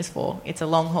strategy is for. It's a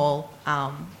long haul.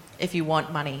 If you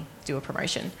want money, do a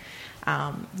promotion.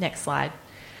 Next slide.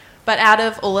 But out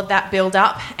of all of that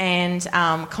build-up and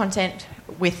content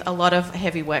with a lot of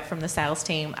heavy work from the sales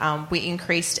team, we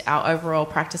increased our overall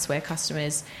practice wear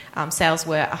customers. Sales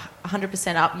were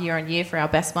 100% up year on year for our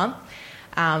best month.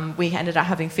 We ended up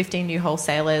having 15 new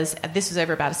wholesalers. This was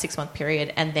over about a 6-month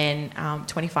period, and then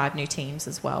 25 new teams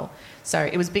as well. So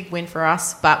it was a big win for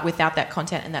us, but without that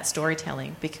content and that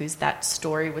storytelling, because that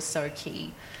story was so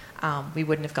key, we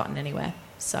wouldn't have gotten anywhere.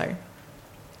 So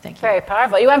thank you. Very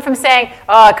powerful. You went from saying,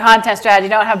 content strategy,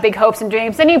 don't have big hopes and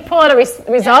dreams, then you pull out a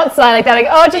results line like that,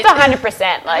 like, just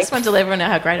 100%. I just wanted to let everyone know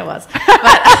how great it was.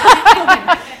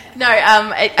 But no,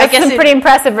 I guess some pretty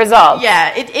impressive results.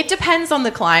 Yeah, it depends on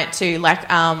the client too. Like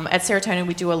at Serotonin,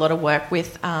 we do a lot of work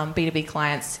with B2B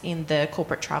clients in the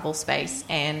corporate travel space,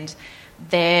 and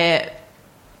their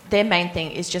main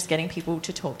thing is just getting people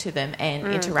to talk to them and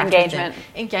interact with them.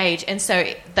 Engage. And so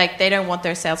they don't want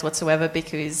those sales whatsoever,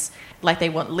 because they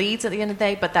want leads at the end of the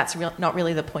day, but that's not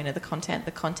really the point of the content.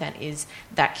 The content is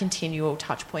that continual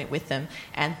touch point with them,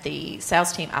 and the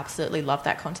sales team absolutely love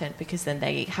that content, because then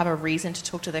they have a reason to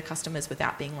talk to their customers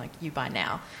without being like, you buy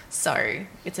now. So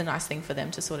it's a nice thing for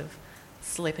them to sort of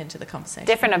slip into the conversation.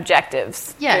 Different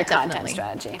objectives for your definitely. Content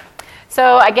strategy.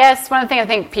 So I guess one of the things I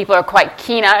think people are quite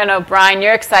keen on, I know, Brian,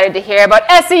 you're excited to hear about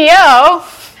SEO.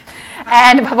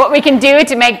 and what we can do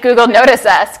to make Google notice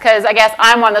us, because I guess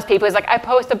I'm one of those people who's like, I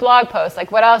post a blog post,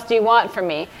 like what else do you want from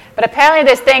me? But apparently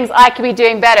there's things I could be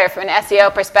doing better from an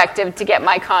SEO perspective to get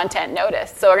my content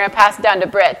noticed. So we're going to pass it down to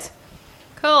Britt.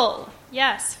 Cool.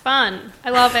 Yes, fun. I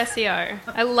love SEO.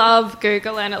 I love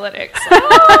Google Analytics.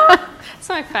 Oh, it's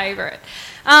my favourite.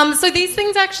 So these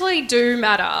things actually do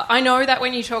matter. I know that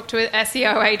when you talk to an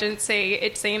SEO agency,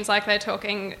 it seems like they're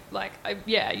talking like,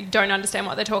 you don't understand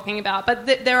what they're talking about. But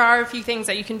there are a few things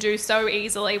that you can do so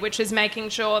easily, which is making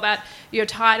sure that your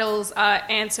titles are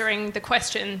answering the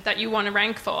question that you want to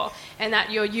rank for, and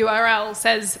that your URL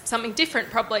says something different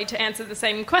probably to answer the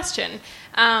same question,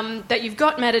 that you've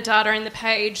got metadata in the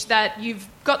page, that you've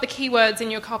got the keywords in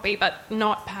your copy but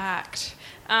not packed.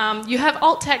 You have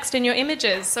alt text in your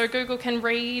images, so Google can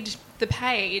read the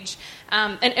page,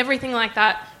 and everything like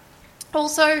that.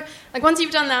 Also, like once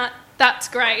you've done that, that's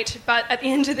great, but at the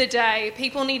end of the day,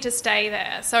 people need to stay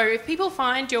there. So if people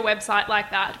find your website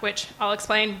like that, which I'll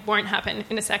explain won't happen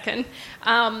in a second,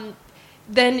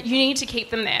 then you need to keep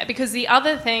them there, because the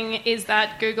other thing is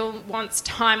that Google wants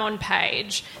time on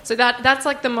page. So that's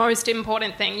like the most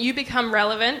important thing. You become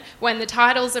relevant when the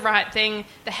title's the right thing,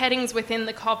 the headings within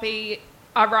the copy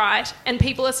are right, and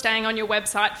people are staying on your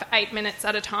website for 8 minutes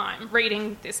at a time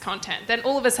reading this content. Then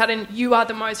all of a sudden you are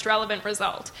the most relevant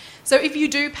result. So if you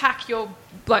do pack your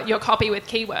copy with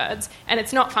keywords and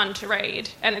it's not fun to read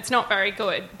and it's not very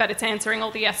good, but it's answering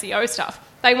all the SEO stuff,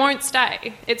 they won't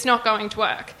stay. It's not going to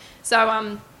work.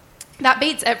 So that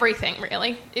beats everything,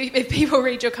 really. If people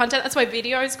read your content, that's why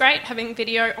video is great. Having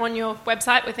video on your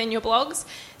website within your blogs,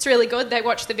 it's really good. They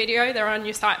watch the video, they're on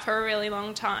your site for a really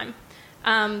long time.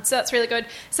 So that's really good.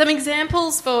 Some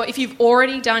examples for if you've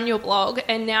already done your blog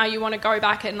and now you want to go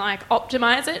back and like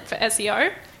optimize it for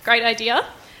SEO. Great idea.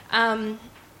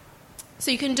 So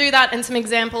you can do that, and some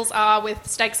examples are with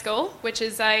Stake School, which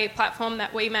is a platform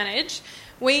that we manage.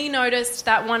 We noticed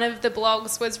that one of the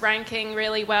blogs was ranking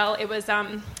really well. It was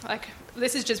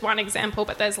this is just one example,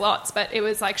 but there's lots. But it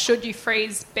was like, should you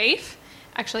freeze beef?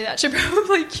 Actually, that should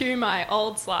probably cue my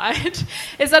old slide.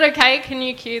 Is that okay? Can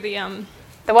you cue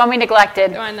the one we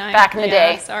neglected back in the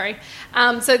day? Sorry.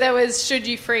 So there was, should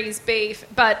you freeze beef?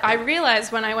 But I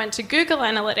realised when I went to Google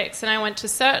Analytics and I went to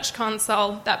Search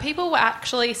Console that people were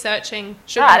actually searching,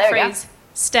 should you freeze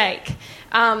steak?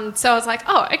 So I was like,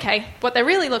 oh, okay. What they're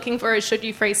really looking for is, should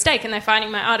you freeze steak? And they're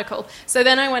finding my article. So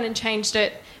then I went and changed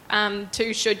it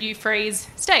to should you freeze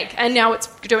steak, and now it's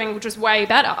doing just way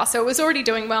better. So it was already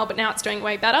doing well, but now it's doing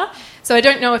way better. So I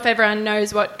don't know if everyone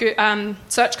knows what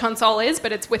Search Console is,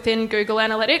 but it's within Google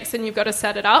Analytics, and you've got to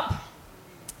set it up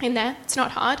in there. It's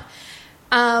not hard.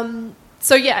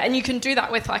 So yeah, and you can do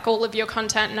that with like all of your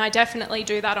content, and I definitely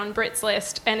do that on Britt's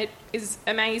List, and it is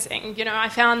amazing. You know, I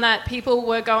found that people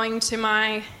were going to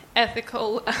my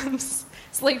ethical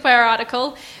sleepwear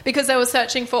article because they were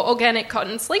searching for organic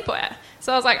cotton sleepwear.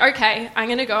 So I was like, okay, I'm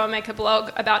going to go and make a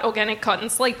blog about organic cotton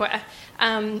sleepwear.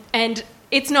 And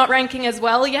it's not ranking as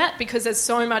well yet because there's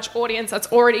so much audience that's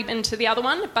already been to the other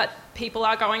one, but people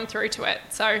are going through to it.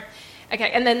 So,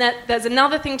 okay, and then there's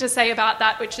another thing to say about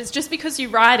that, which is just because you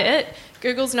write it,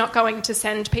 Google's not going to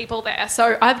send people there.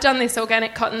 So I've done this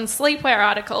organic cotton sleepwear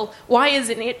article. Why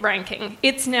isn't it ranking?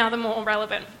 It's now the more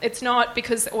relevant. It's not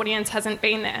because the audience hasn't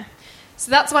been there. So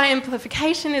that's why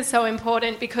amplification is so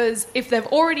important, because if they've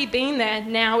already been there,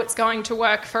 now it's going to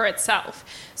work for itself.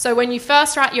 So when you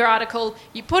first write your article,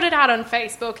 you put it out on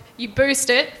Facebook, you boost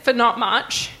it for not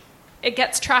much, it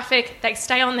gets traffic, they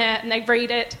stay on there and they read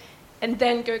it, and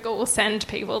then Google will send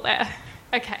people there.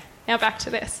 Okay, now back to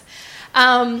this.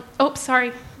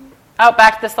 Sorry. Oh,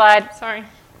 back to the slide. Sorry.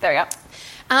 There we go.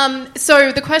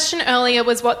 So the question earlier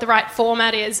was what the right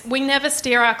format is. We never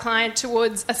steer our client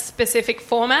towards a specific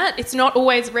format. It's not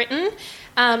always written.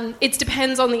 It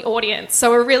depends on the audience.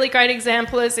 So a really great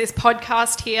example is this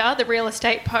podcast here, the Real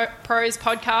Estate Pros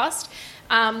podcast.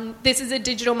 This is a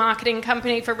digital marketing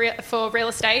company for real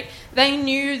estate. They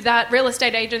knew that real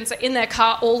estate agents are in their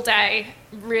car all day,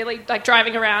 really like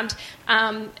driving around,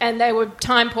 and they were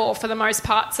time poor for the most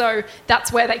part, so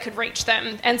that's where they could reach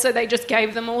them. And so they just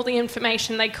gave them all the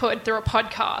information they could through a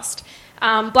podcast.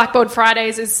 Blackboard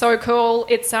Fridays is so cool.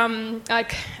 It's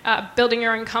building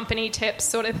your own company tips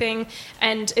sort of thing,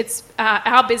 and it's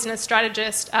our business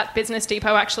strategist at Business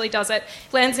Depot actually does it.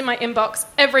 Lands in my inbox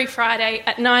every Friday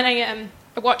at 9 a.m.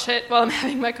 I watch it while I'm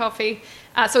having my coffee.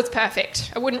 So it's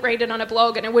perfect. I wouldn't read it on a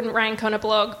blog, and it wouldn't rank on a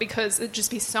blog because there'd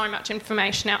just be so much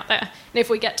information out there. And if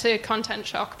we get to content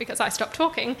shock because I stop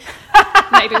talking,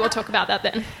 maybe we'll talk about that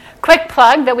then. Quick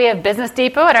plug that we have Business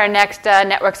Depot at our next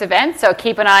Networks event, so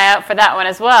keep an eye out for that one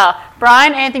as well.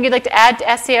 Brian, anything you'd like to add to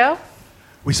SEO?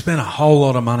 We spent a whole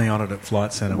lot of money on it at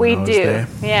Flight Centre when I was there.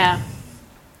 Yeah.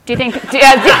 Do you think?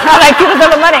 How like people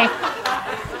spend the money?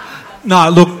 No,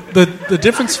 look, the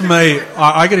difference for me,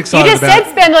 I get excited You just about...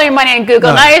 said spend all your money on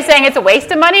Google. No. Now you're saying it's a waste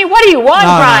of money? What do you want,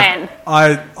 Brian?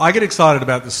 I get excited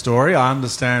about the story. I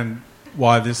understand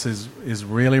why this is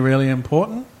really, really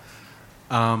important.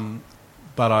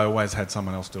 But I always had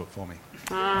someone else do it for me.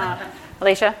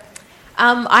 Alicia?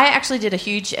 I actually did a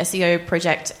huge SEO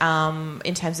project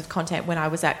in terms of content when I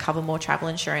was at Covermore Travel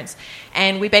Insurance,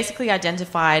 and we basically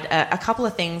identified a couple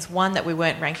of things. One, that we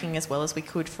weren't ranking as well as we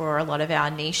could for a lot of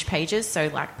our niche pages, so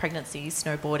like pregnancy,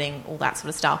 snowboarding, all that sort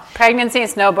of stuff. Pregnancy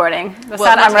and snowboarding. Those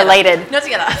sound unrelated. Not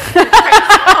together.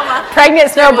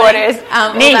 Pregnant snowboarders. Niche.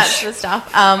 All that sort of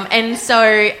stuff. And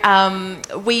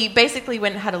so we basically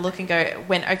went and had a look and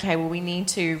went, okay, well, we need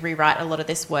to rewrite a lot of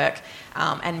this work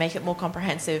and make it more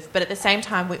comprehensive. But at the same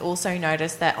time, we also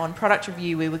noticed that on product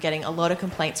review, we were getting a lot of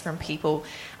complaints from people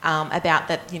about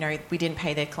that, we didn't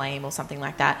pay their claim or something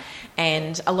like that.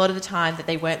 And a lot of the time that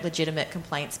they weren't legitimate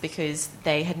complaints because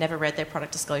they had never read their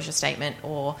product disclosure statement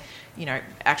or,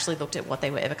 actually looked at what they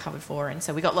were ever covered for. And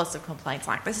so we got lots of complaints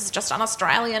like, this is just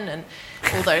un-Australian and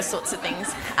all those sorts of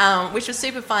things, which was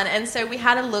super fun. And so we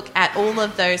had a look at all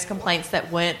of those complaints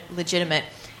that weren't legitimate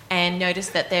and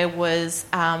noticed that there was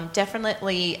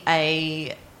definitely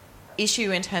a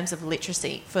issue in terms of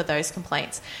literacy for those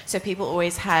complaints. So people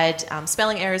always had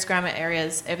spelling errors, grammar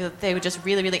errors. They were just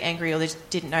really, really angry or they just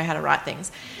didn't know how to write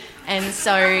things. And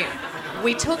so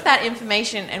we took that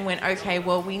information and went, okay,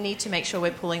 well, we need to make sure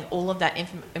we're pulling all of that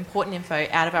important info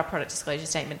out of our product disclosure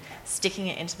statement, sticking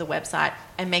it into the website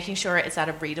and making sure it's at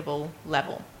a readable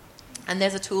level. And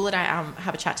there's a tool that I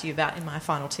have a chat to you about in my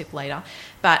final tip later.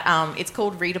 But it's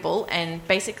called Readable, and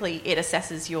basically it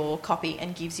assesses your copy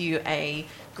and gives you a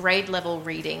grade level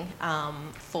reading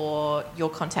for your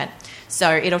content.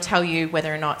 So it'll tell you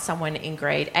whether or not someone in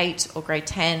grade 8 or grade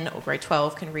 10 or grade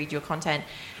 12 can read your content.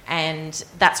 And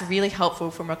that's really helpful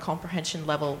from a comprehension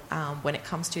level when it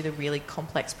comes to the really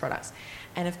complex products.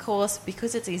 And of course,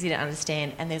 because it's easy to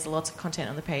understand and there's lots of content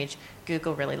on the page,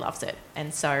 Google really loves it.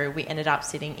 And so we ended up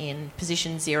sitting in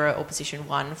position 0 or position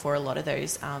 1 for a lot of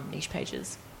those niche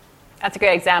pages. That's a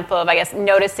great example of, I guess,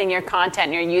 noticing your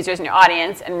content, your users and your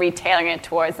audience and retailing it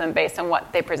towards them based on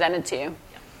what they presented to you.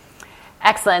 Yeah.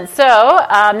 Excellent. So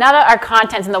now that our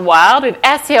content's in the wild, we've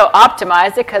SEO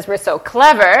optimized it because we're so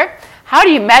clever. How do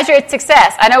you measure its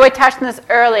success? I know we touched on this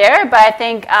earlier, but I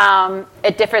think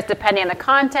it differs depending on the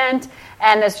content.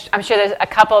 And I'm sure there's a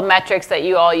couple of metrics that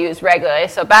you all use regularly.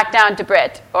 So back down to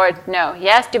Britt. Or no.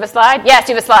 Yes? Do you have a slide? Yes,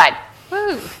 do you have a slide?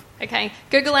 Woo. Okay.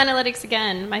 Google Analytics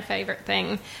again, my favorite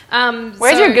thing.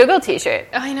 Where's your Google t-shirt?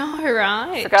 I know,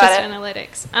 right? Forgot Just it.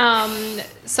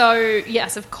 Analytics. So,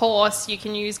 yes, of course, you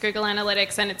can use Google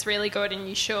Analytics and it's really good and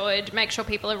you should. Make sure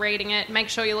people are reading it. Make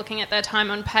sure you're looking at their time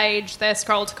on page, their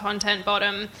scroll to content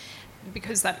bottom,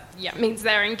 because that means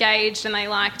they're engaged and they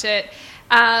liked it.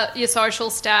 Your social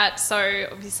stats, so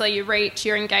obviously your reach,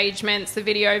 your engagements, the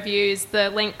video views,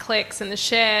 the link clicks and the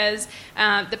shares,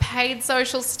 the paid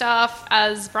social stuff,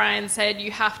 as Brian said,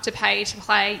 you have to pay to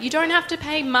play. You don't have to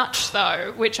pay much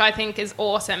though, which I think is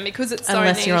awesome because it's so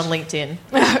Unless niche. you're on LinkedIn.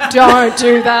 Don't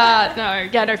do that. No,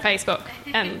 Facebook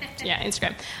and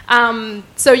Instagram.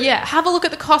 So have a look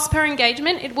at the cost per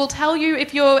engagement. It will tell you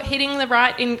if you're hitting the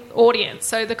right audience.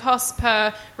 So the cost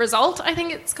per result, I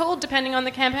think it's called, depending on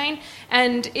the campaign.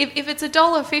 And if it's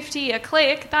 $1.50 a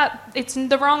click, it's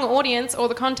the wrong audience or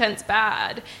the content's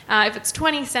bad. If it's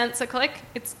 20 cents a click,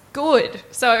 it's good.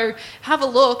 So have a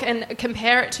look and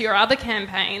compare it to your other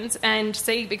campaigns and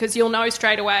see, because you'll know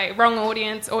straight away, wrong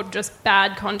audience or just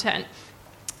bad content.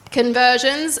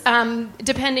 Conversions,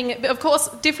 depending, of course,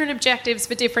 different objectives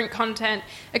for different content.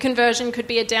 A conversion could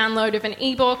be a download of an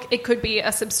ebook, it could be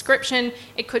a subscription,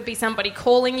 it could be somebody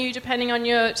calling you depending on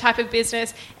your type of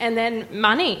business, and then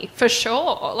money, for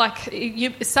sure.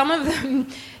 Some of them,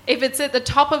 if it's at the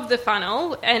top of the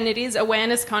funnel and it is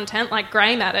awareness content like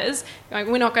Grey Matters,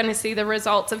 we're not going to see the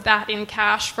results of that in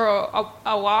cash for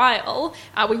a while.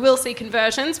 We will see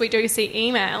conversions, we do see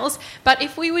emails, but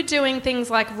if we were doing things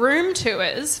like room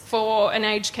tours for an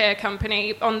aged care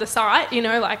company on the site,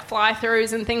 like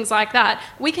fly-throughs and things like that,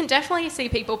 we can definitely see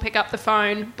people pick up the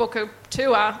phone, book a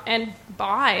tour and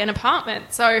buy an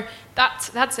apartment. So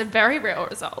that's a very real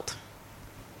result.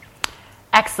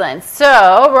 Excellent.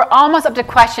 So we're almost up to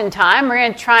question time. We're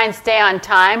going to try and stay on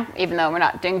time, even though we're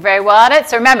not doing very well at it.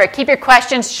 So remember, keep your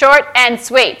questions short and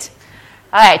sweet.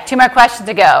 All right, 2 more questions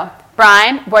to go.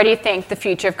 Brian, where do you think the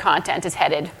future of content is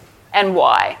headed and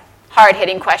why?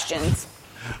 Hard-hitting questions.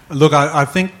 Look, I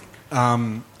think,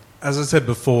 as I said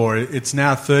before, it's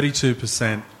now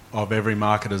 32% of every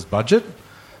marketer's budget.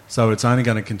 So it's only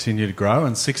going to continue to grow,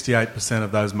 and 68%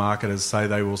 of those marketers say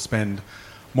they will spend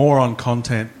more on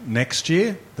content next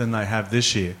year than they have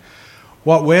this year.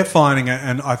 What we're finding,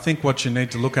 and I think what you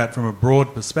need to look at from a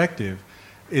broad perspective,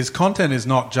 is content is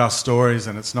not just stories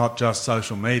and it's not just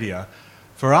social media.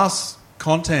 For us,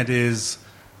 content is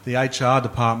the HR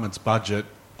department's budget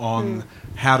on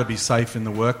how to be safe in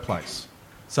the workplace.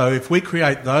 So if we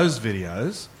create those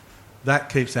videos, that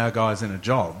keeps our guys in a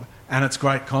job, and it's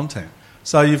great content.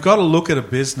 So you've got to look at a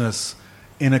business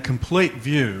in a complete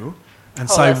view and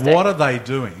say, what are they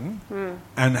doing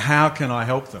and how can I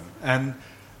help them? And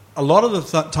a lot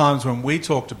of the times when we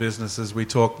talk to businesses, we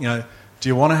talk, do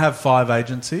you want to have 5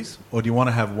 agencies or do you want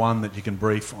to have one that you can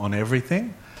brief on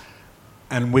everything?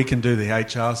 And we can do the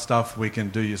HR stuff, we can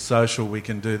do your social, we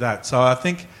can do that. So I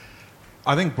think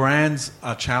brands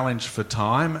are challenged for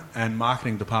time and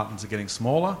marketing departments are getting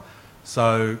smaller.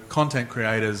 So content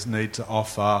creators need to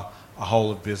offer a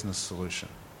whole of business solution.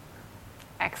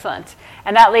 Excellent.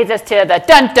 And that leads us to the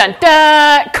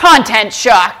dun-dun-dun content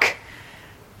shock.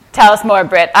 Tell us more,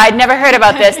 Britt. I'd never heard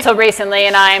about this till recently,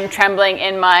 and I'm trembling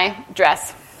in my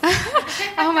dress.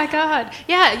 Oh my God.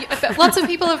 Yeah, lots of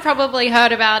people have probably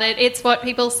heard about it. It's what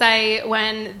people say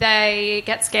when they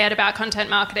get scared about content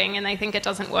marketing and they think it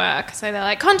doesn't work. So they're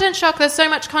like, content shock, there's so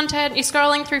much content. You're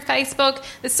scrolling through Facebook,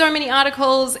 there's so many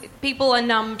articles, people are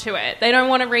numb to it. They don't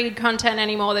want to read content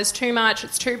anymore. There's too much,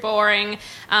 it's too boring.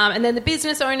 And then the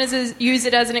business owners use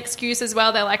it as an excuse as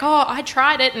well. They're like, oh, I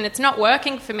tried it and it's not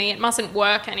working for me. It mustn't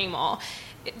work anymore.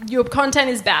 Your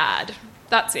content is bad.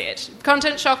 That's it.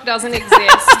 Content shock doesn't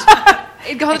exist.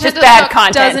 Content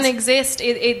shock doesn't exist.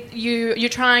 You're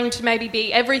trying to maybe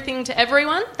be everything to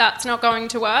everyone. That's not going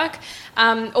to work.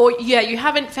 You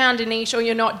haven't found a niche or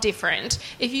you're not different.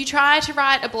 If you try to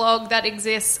write a blog that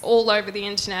exists all over the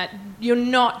internet, you're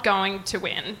not going to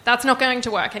win. That's not going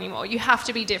to work anymore. You have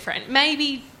to be different.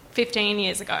 Maybe 15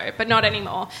 years ago, but not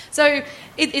anymore. So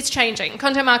it's changing.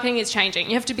 Content marketing is changing.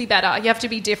 You have to be better. You have to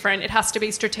be different. It has to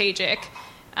be strategic.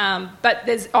 But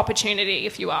there's opportunity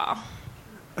if you are.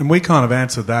 And we kind of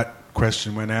answer that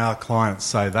question when our clients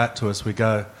say that to us. We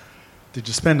go, did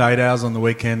you spend 8 hours on the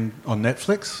weekend on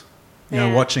Netflix,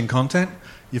 watching content?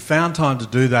 You found time to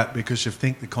do that because you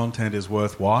think the content is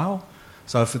worthwhile.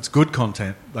 So if it's good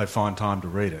content, they find time to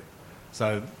read it.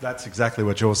 So that's exactly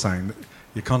what you're saying.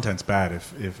 Your content's bad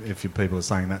if your people are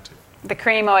saying that to you. The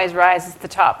cream always rises to the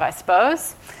top, I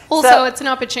suppose. Also, it's an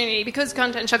opportunity because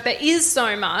content shock, there is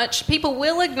so much. People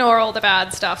will ignore all the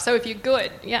bad stuff. So if you're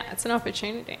good, it's an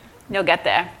opportunity. You'll get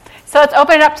there. So let's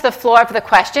open it up to the floor for the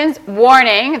questions.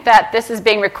 Warning that this is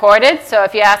being recorded. So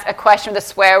if you ask a question with a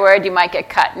swear word, you might get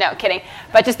cut. No, kidding.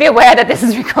 But just be aware that this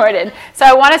is recorded. So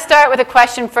I want to start with a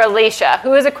question for Alicia.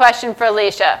 Who has a question for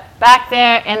Alicia? Back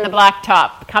there in the black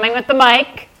top. Coming with the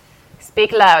mic.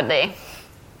 Speak loudly.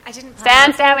 I didn't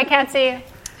stand, we can't see you.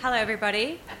 Hello,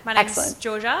 everybody. My name is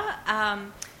Georgia.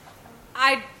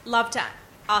 I'd love to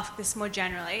ask this more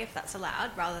generally, if that's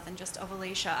allowed, rather than just of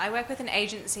Alicia. I work with an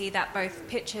agency that both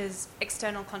pitches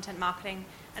external content marketing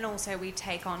and also we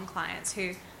take on clients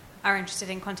who are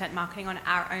interested in content marketing on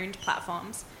our owned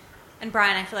platforms. And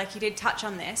Brian, I feel like you did touch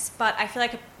on this, but I feel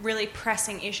like a really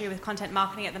pressing issue with content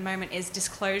marketing at the moment is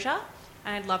disclosure.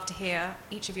 And I'd love to hear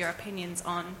each of your opinions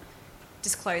on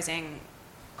disclosing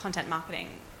content marketing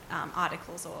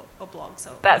articles or blogs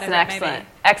or That's an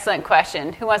excellent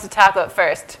question. Who wants to tackle it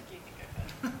first?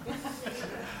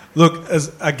 Look,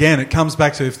 again, it comes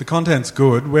back to if the content's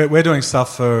good. We're doing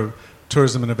stuff for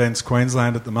Tourism and Events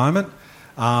Queensland at the moment,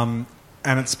 and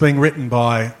it's being written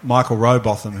by Michael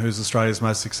Rowbotham, who's Australia's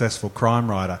most successful crime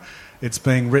writer. It's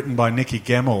being written by Nikki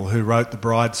Gemmell, who wrote The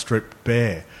Bride Stripped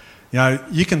Bare.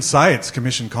 You can say it's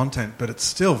commissioned content, but it's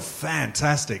still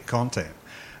fantastic content.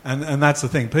 And that's the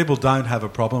thing. People don't have a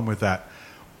problem with that.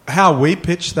 How we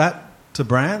pitch that to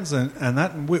brands and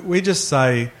that, we just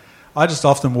say, I just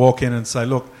often walk in and say,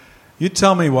 look, you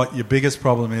tell me what your biggest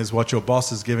problem is, what your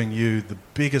boss is giving you the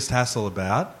biggest hassle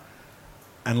about,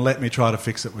 and let me try to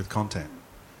fix it with content.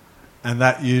 And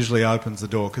that usually opens the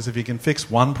door, because if you can fix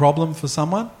one problem for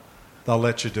someone, they'll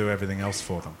let you do everything else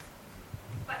for them.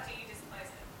 But do you disclose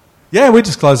it? Yeah, we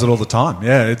disclose it all the time.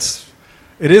 Yeah,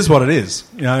 it is what it is.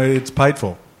 It's paid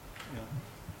for.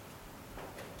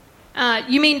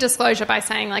 You mean disclosure by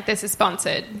saying, like, this is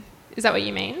sponsored. Is that what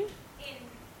you mean? In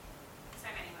so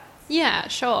many words. Yeah,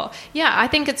 sure. Yeah, I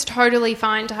think it's totally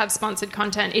fine to have sponsored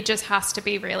content. It just has to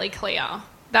be really clear.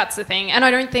 That's the thing. And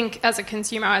I don't think as a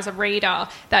consumer, as a reader,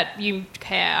 that you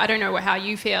care. I don't know how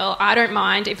you feel. I don't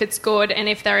mind if it's good and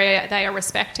if they are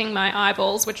respecting my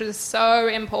eyeballs, which is so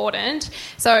important.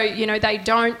 So, you know, they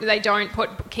don't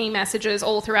put key messages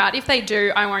all throughout. If they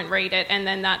do, I won't read it, and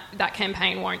then that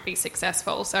campaign won't be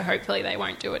successful. So hopefully they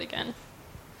won't do it again.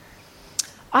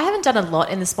 I haven't done a lot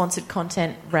in the sponsored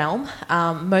content realm.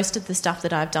 Most of the stuff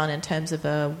that I've done in terms of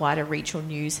a wider reach or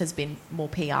news has been more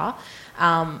PR.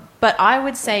 But I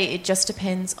would say it just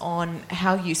depends on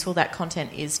how useful that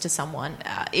content is to someone.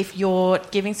 If you're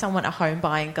giving someone a home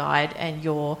buying guide and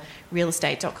you're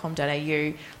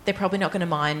realestate.com.au, they're probably not going to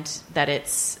mind that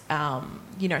it's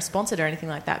sponsored or anything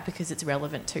like that because it's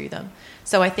relevant to them.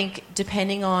 So I think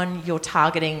depending on your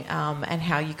targeting and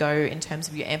how you go in terms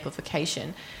of your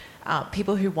amplification,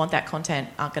 people who want that content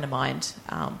aren't going to mind,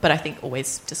 but I think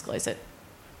always disclose it.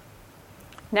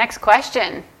 Next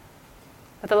question.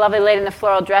 Would the lovely lady in the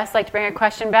floral dress like to bring her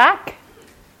question back?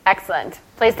 Excellent.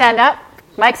 Please stand up.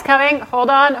 Mic's coming.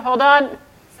 Hold on.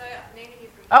 So, Nina,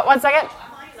 Oh, 1 second. am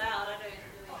I loud? I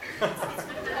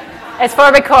don't It's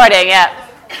for recording, yeah.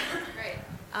 Great.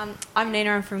 I'm Nina.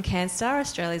 I'm from CanStar,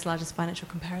 Australia's largest financial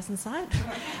comparison site.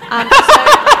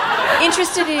 So,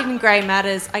 interested in Grey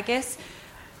Matters, I guess.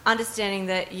 Understanding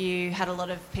that you had a lot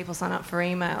of people sign up for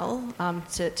email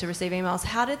to receive emails,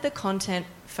 how did the content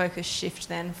focus shift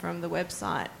then from the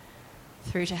website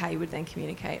through to how you would then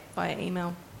communicate via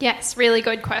email? Yes, really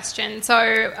good question. So,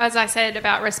 as I said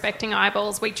about respecting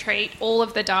eyeballs, we treat all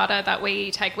of the data that we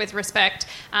take with respect,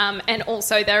 and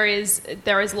also there is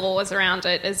laws around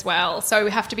it as well. So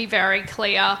we have to be very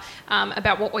clear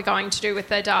about what we're going to do with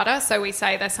their data. So we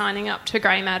say they're signing up to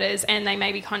Grey Matters and they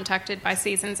may be contacted by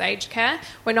Seasons Aged Care.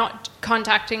 We're not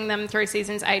contacting them through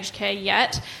Seasons Aged Care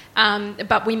yet,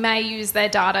 but we may use their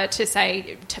data to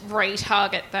say to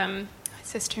retarget them.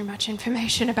 This is too much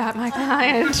information about my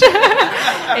client.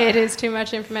 It is too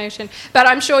much information. But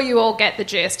I'm sure you all get the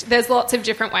gist. There's lots of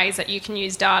different ways that you can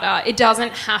use data. It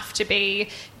doesn't have to be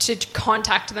to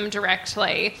contact them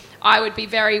directly. I would be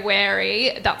very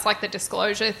wary. That's like the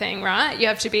disclosure thing, right? You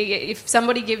have to be, if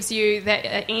somebody gives you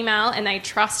their email and they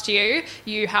trust you,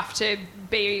 you have to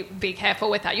be careful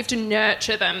with that. You have to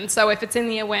nurture them. So if it's in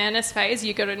the awareness phase,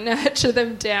 you've got to nurture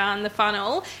them down the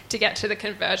funnel to get to the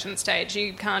conversion stage.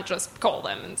 You can't just call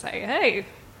them and say, hey,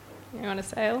 you want a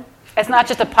sale? It's not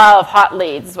just a pile of hot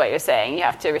leads, is what you're saying. You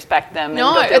have to respect them and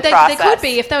go through the process. They could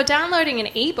be. If they were downloading an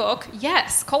ebook,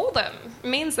 yes, call them. It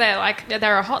means they're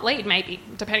a hot lead, maybe,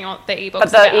 depending on what the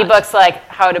ebook's But the ebook's like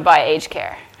how to buy aged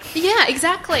care. Yeah,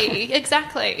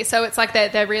 exactly. So it's like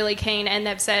they're really keen and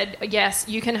they've said, yes,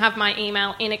 you can have my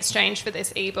email in exchange for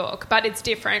this ebook. But it's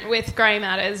different with Grey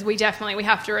Matters. We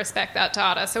have to respect that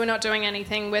data. So we're not doing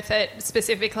anything with it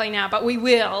specifically now, but we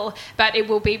will. But it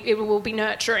will be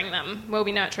nurturing them. We'll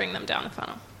be nurturing them down the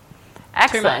funnel.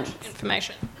 Excellent. Too much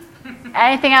information.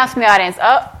 Anything else from the audience?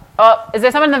 Oh, is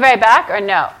there someone in the very back or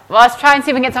no? Well, let's try and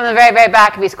see if we can get someone in the very, very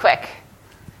back if he's quick.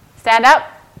 Stand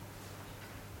up.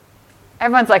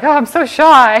 Everyone's like, oh, I'm so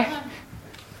shy.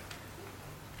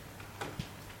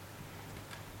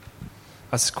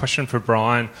 That's a question for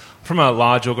Brian. From a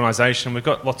large organisation, we've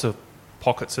got lots of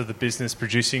pockets of the business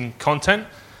producing content,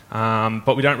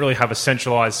 but we don't really have a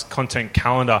centralised content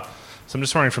calendar. So I'm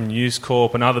just wondering, from News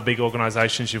Corp and other big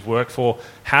organisations you've worked for,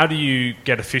 how do you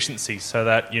get efficiency so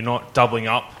that you're not doubling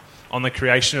up on the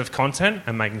creation of content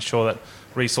and making sure that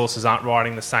resources aren't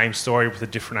writing the same story with a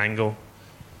different angle?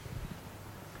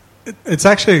 It's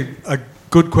actually a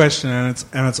good question, and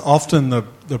it's often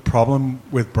the problem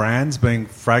with brands being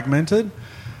fragmented.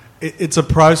 It's a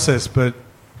process, but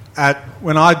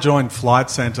when I joined Flight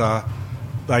Centre,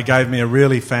 they gave me a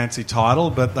really fancy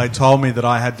title, but they told me that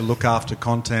I had to look after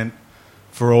content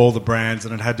for all the brands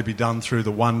and it had to be done through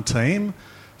the one team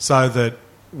so that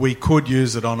we could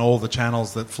use it on all the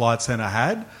channels that Flight Centre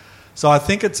had. So I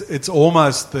think it's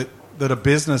almost that a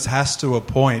business has to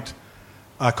appoint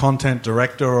a content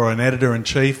director or an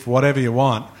editor-in-chief, whatever you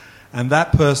want, and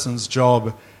that person's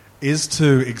job is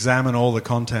to examine all the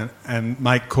content and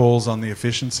make calls on the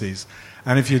efficiencies.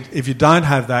 And if you don't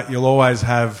have that, you'll always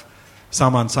have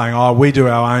someone saying, oh, we do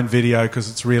our own video because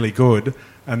it's really good,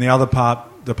 and the other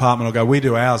department will go, we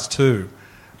do ours too.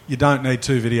 You don't need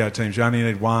two video teams, you only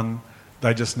need one.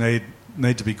 They just need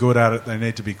to be good at it, they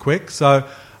need to be quick. So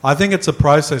I think it's a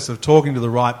process of talking to the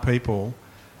right people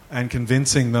and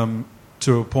convincing them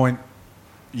to appoint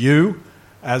you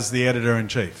as the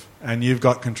editor-in-chief, and you've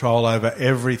got control over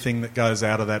everything that goes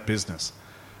out of that business.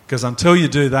 Because until you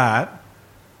do that,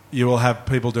 you will have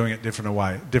people doing it different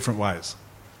ways.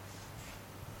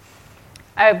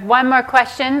 I have one more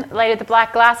question, lady with the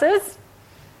black glasses.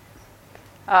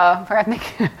 I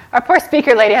think our poor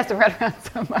speaker lady has to run around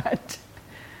so much.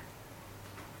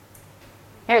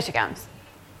 Here she comes.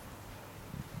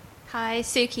 Hi,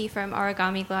 Suki from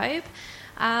Origami Globe.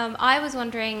 I was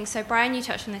wondering, so Brian, you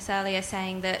touched on this earlier,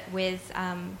 saying that with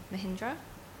Mahindra,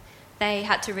 they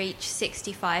had to reach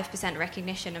 65%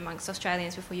 recognition amongst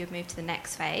Australians before you'd move to the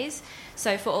next phase.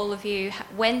 So for all of you,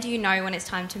 when do you know when it's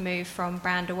time to move from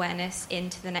brand awareness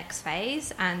into the next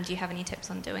phase? And do you have any tips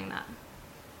on doing that?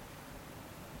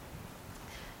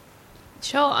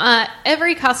 Sure.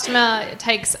 Every customer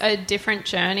takes a different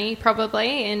journey,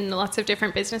 probably, in lots of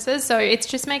different businesses. So it's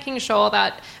just making sure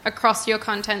that across your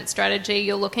content strategy,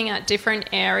 you're looking at different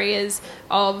areas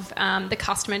of the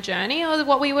customer journey, or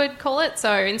what we would call it.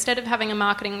 So instead of having a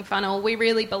marketing funnel, we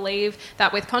really believe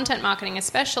that with content marketing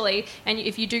especially, and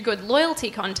if you do good loyalty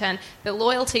content, the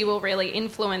loyalty will really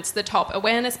influence the top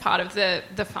awareness part of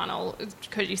the funnel,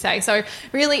 could you say. So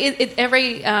really,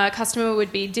 every customer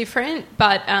would be different,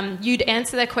 but you'd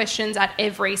answer their questions at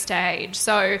every stage.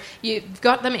 So you've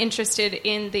got them interested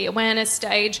in the awareness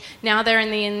stage. Now they're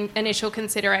in the initial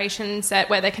consideration set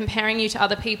where they're comparing you to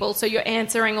other people. So you're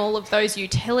answering all of those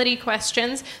utility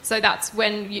questions. So that's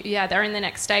when, they're in the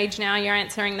next stage now. You're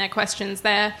answering their questions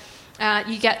there.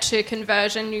 You get to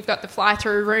conversion. You've got the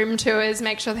fly-through room tours.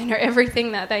 Make sure they know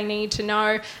everything that they need to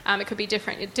know. It could be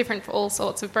different for all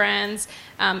sorts of brands.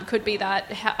 Could be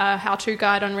that how-to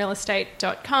guide on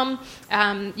realestate.com.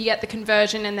 You get the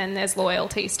conversion, and then there's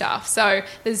loyalty stuff. So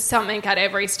there's something at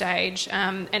every stage,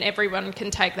 and everyone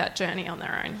can take that journey on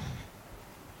their own.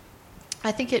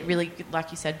 I think it really,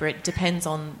 like you said, Britt, depends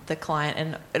on the client,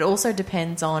 and it also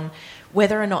depends on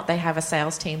whether or not they have a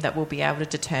sales team that will be able to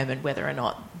determine whether or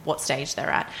not what stage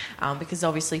they're at. Because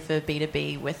obviously for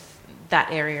B2B with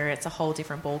that area, it's a whole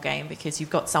different ball game, because you've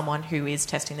got someone who is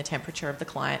testing the temperature of the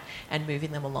client and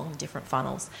moving them along the different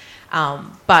funnels.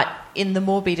 But in the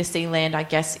more B2C land, I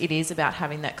guess it is about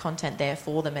having that content there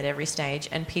for them at every stage,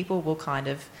 and people will kind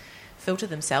of filter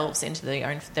themselves into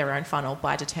their own funnel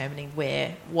by determining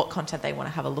what content they want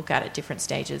to have a look at different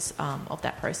stages of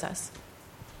that process.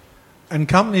 And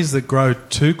companies that grow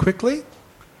too quickly,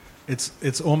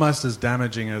 it's almost as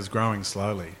damaging as growing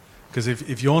slowly. Because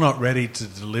if you're not ready to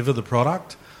deliver the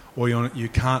product, or you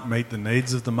can't meet the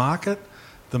needs of the market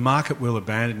will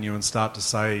abandon you and start to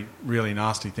say really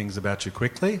nasty things about you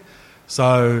quickly.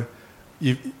 So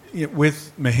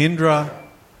with Mahindra,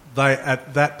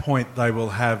 at that point they will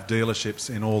have dealerships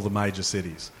in all the major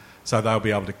cities. So they'll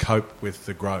be able to cope with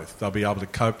the growth. They'll be able to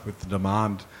cope with the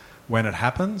demand when it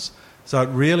happens. So it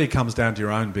really comes down to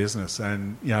your own business.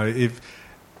 And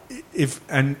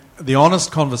and the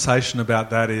honest conversation about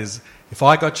that is, if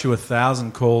I got you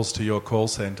 1,000 calls to your call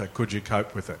centre, could you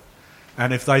cope with it?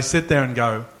 And if they sit there and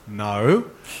go, no,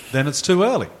 then it's too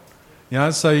early.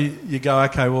 So you go,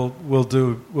 okay, we'll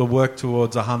work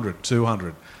towards 100,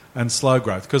 200, and slow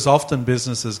growth. Because often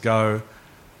businesses go,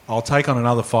 I'll take on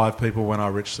another 5 people when I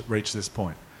reach this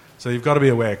point. So you've got to be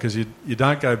aware, because you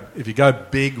don't go, if you go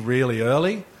big really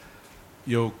early,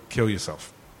 you'll kill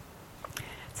yourself.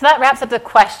 So that wraps up the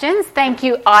questions. Thank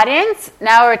you, audience.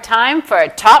 Now we're time for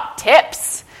top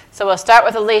tips. So we'll start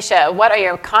with Alicia. What are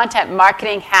your content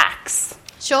marketing hacks?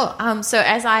 Sure. So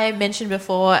as I mentioned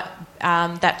before,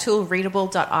 that tool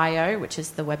readable.io, which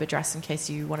is the web address in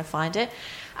case you want to find it,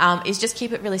 is just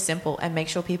keep it really simple and make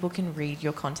sure people can read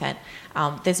your content.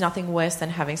 There's nothing worse than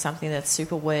having something that's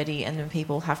super wordy and then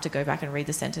people have to go back and read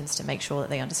the sentence to make sure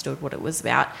that they understood what it was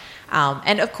about.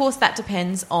 And of course that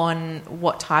depends on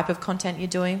what type of content you're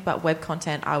doing, but web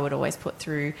content I would always put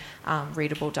through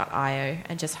readable.io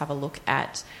and just have a look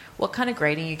at what kind of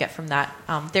grading you get from that.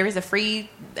 There is a free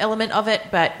element of it,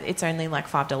 but it's only like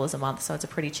 $5 a month, so it's a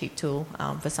pretty cheap tool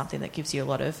for something that gives you a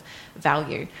lot of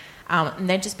value. And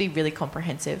then just be really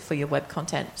comprehensive for your web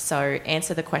content. So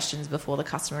answer the questions before the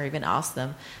customer even asks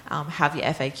them. Have your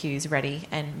FAQs ready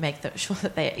and make sure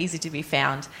that they're easy to be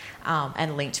found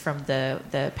and linked from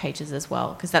the pages as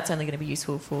well, because that's only going to be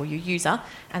useful for your user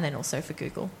and then also for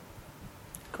Google.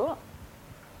 Cool.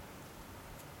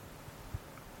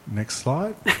 Next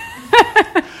slide.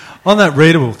 On that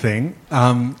readable thing,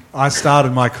 I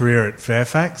started my career at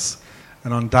Fairfax,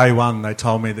 and on day one they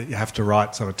told me that you have to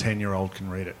write so a 10-year-old can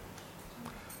read it.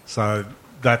 So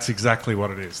that's exactly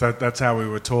what it is. That's how we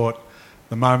were taught.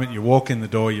 The moment you walk in the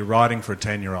door, you're writing for a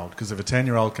 10-year-old, because if a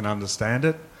 10-year-old can understand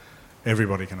it,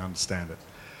 everybody can understand it.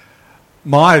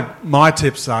 My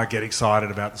tips are get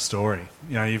excited about the story.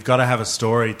 You've got to have a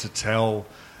story to tell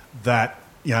that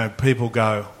people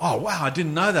go, oh, wow, I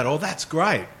didn't know that, or that's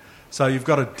great. So you've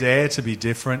got to dare to be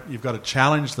different. You've got to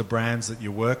challenge the brands that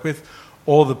you work with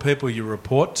or the people you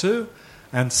report to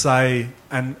and say,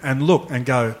 and look and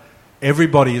go,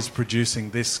 everybody is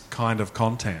producing this kind of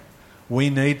content. We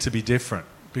need to be different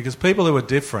because people who are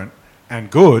different and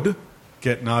good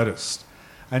get noticed.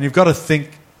 And you've got to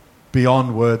think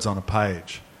beyond words on a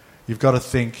page. You've got to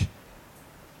think,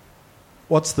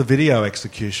 what's the video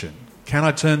execution? Can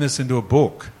I turn this into a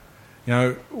book? You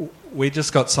know, we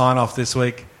just got sign-off this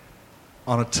week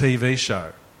on a TV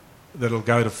show that'll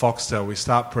go to Foxtel. We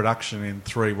start production in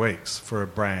 3 weeks for a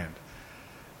brand.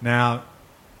 Now,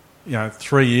 you know,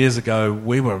 3 years ago,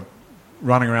 we were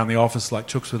running around the office like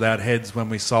chooks without heads when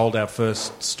we sold our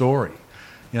first story.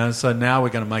 You know, so now we're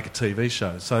going to make a TV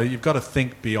show. So you've got to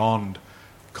think beyond.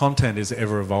 Content is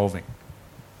ever evolving.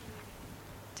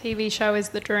 TV show is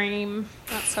the dream.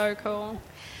 That's so cool.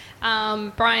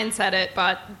 Brian said it,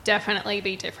 but definitely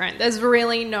be different. There's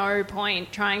really no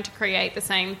point trying to create the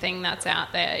same thing that's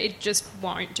out there. It just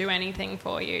won't do anything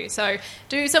for you. So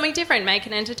do something different. Make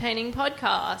an entertaining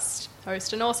podcast.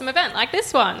 Host an awesome event like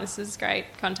this one. This is great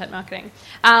content marketing.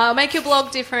 Make your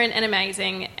blog different and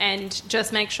amazing, and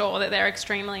just make sure that they're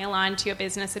extremely aligned to your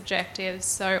business objectives.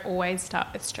 So always start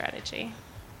with strategy.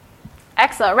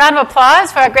 Excellent. Round of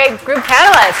applause for our great group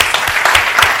panelists.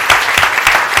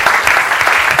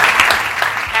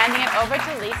 Handing it over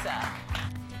to Lisa.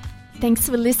 Thanks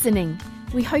for listening.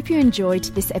 We hope you enjoyed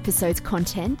this episode's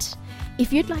content.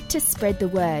 If you'd like to spread the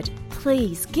word,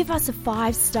 please give us a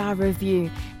 5-star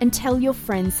review and tell your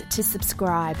friends to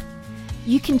subscribe.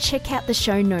 You can check out the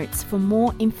show notes for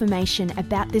more information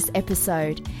about this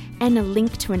episode and a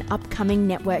link to an upcoming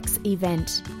Networks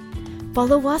event.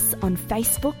 Follow us on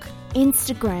Facebook,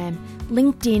 Instagram,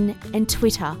 LinkedIn and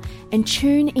Twitter, and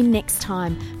tune in next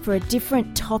time for a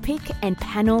different topic and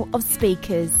panel of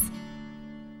speakers.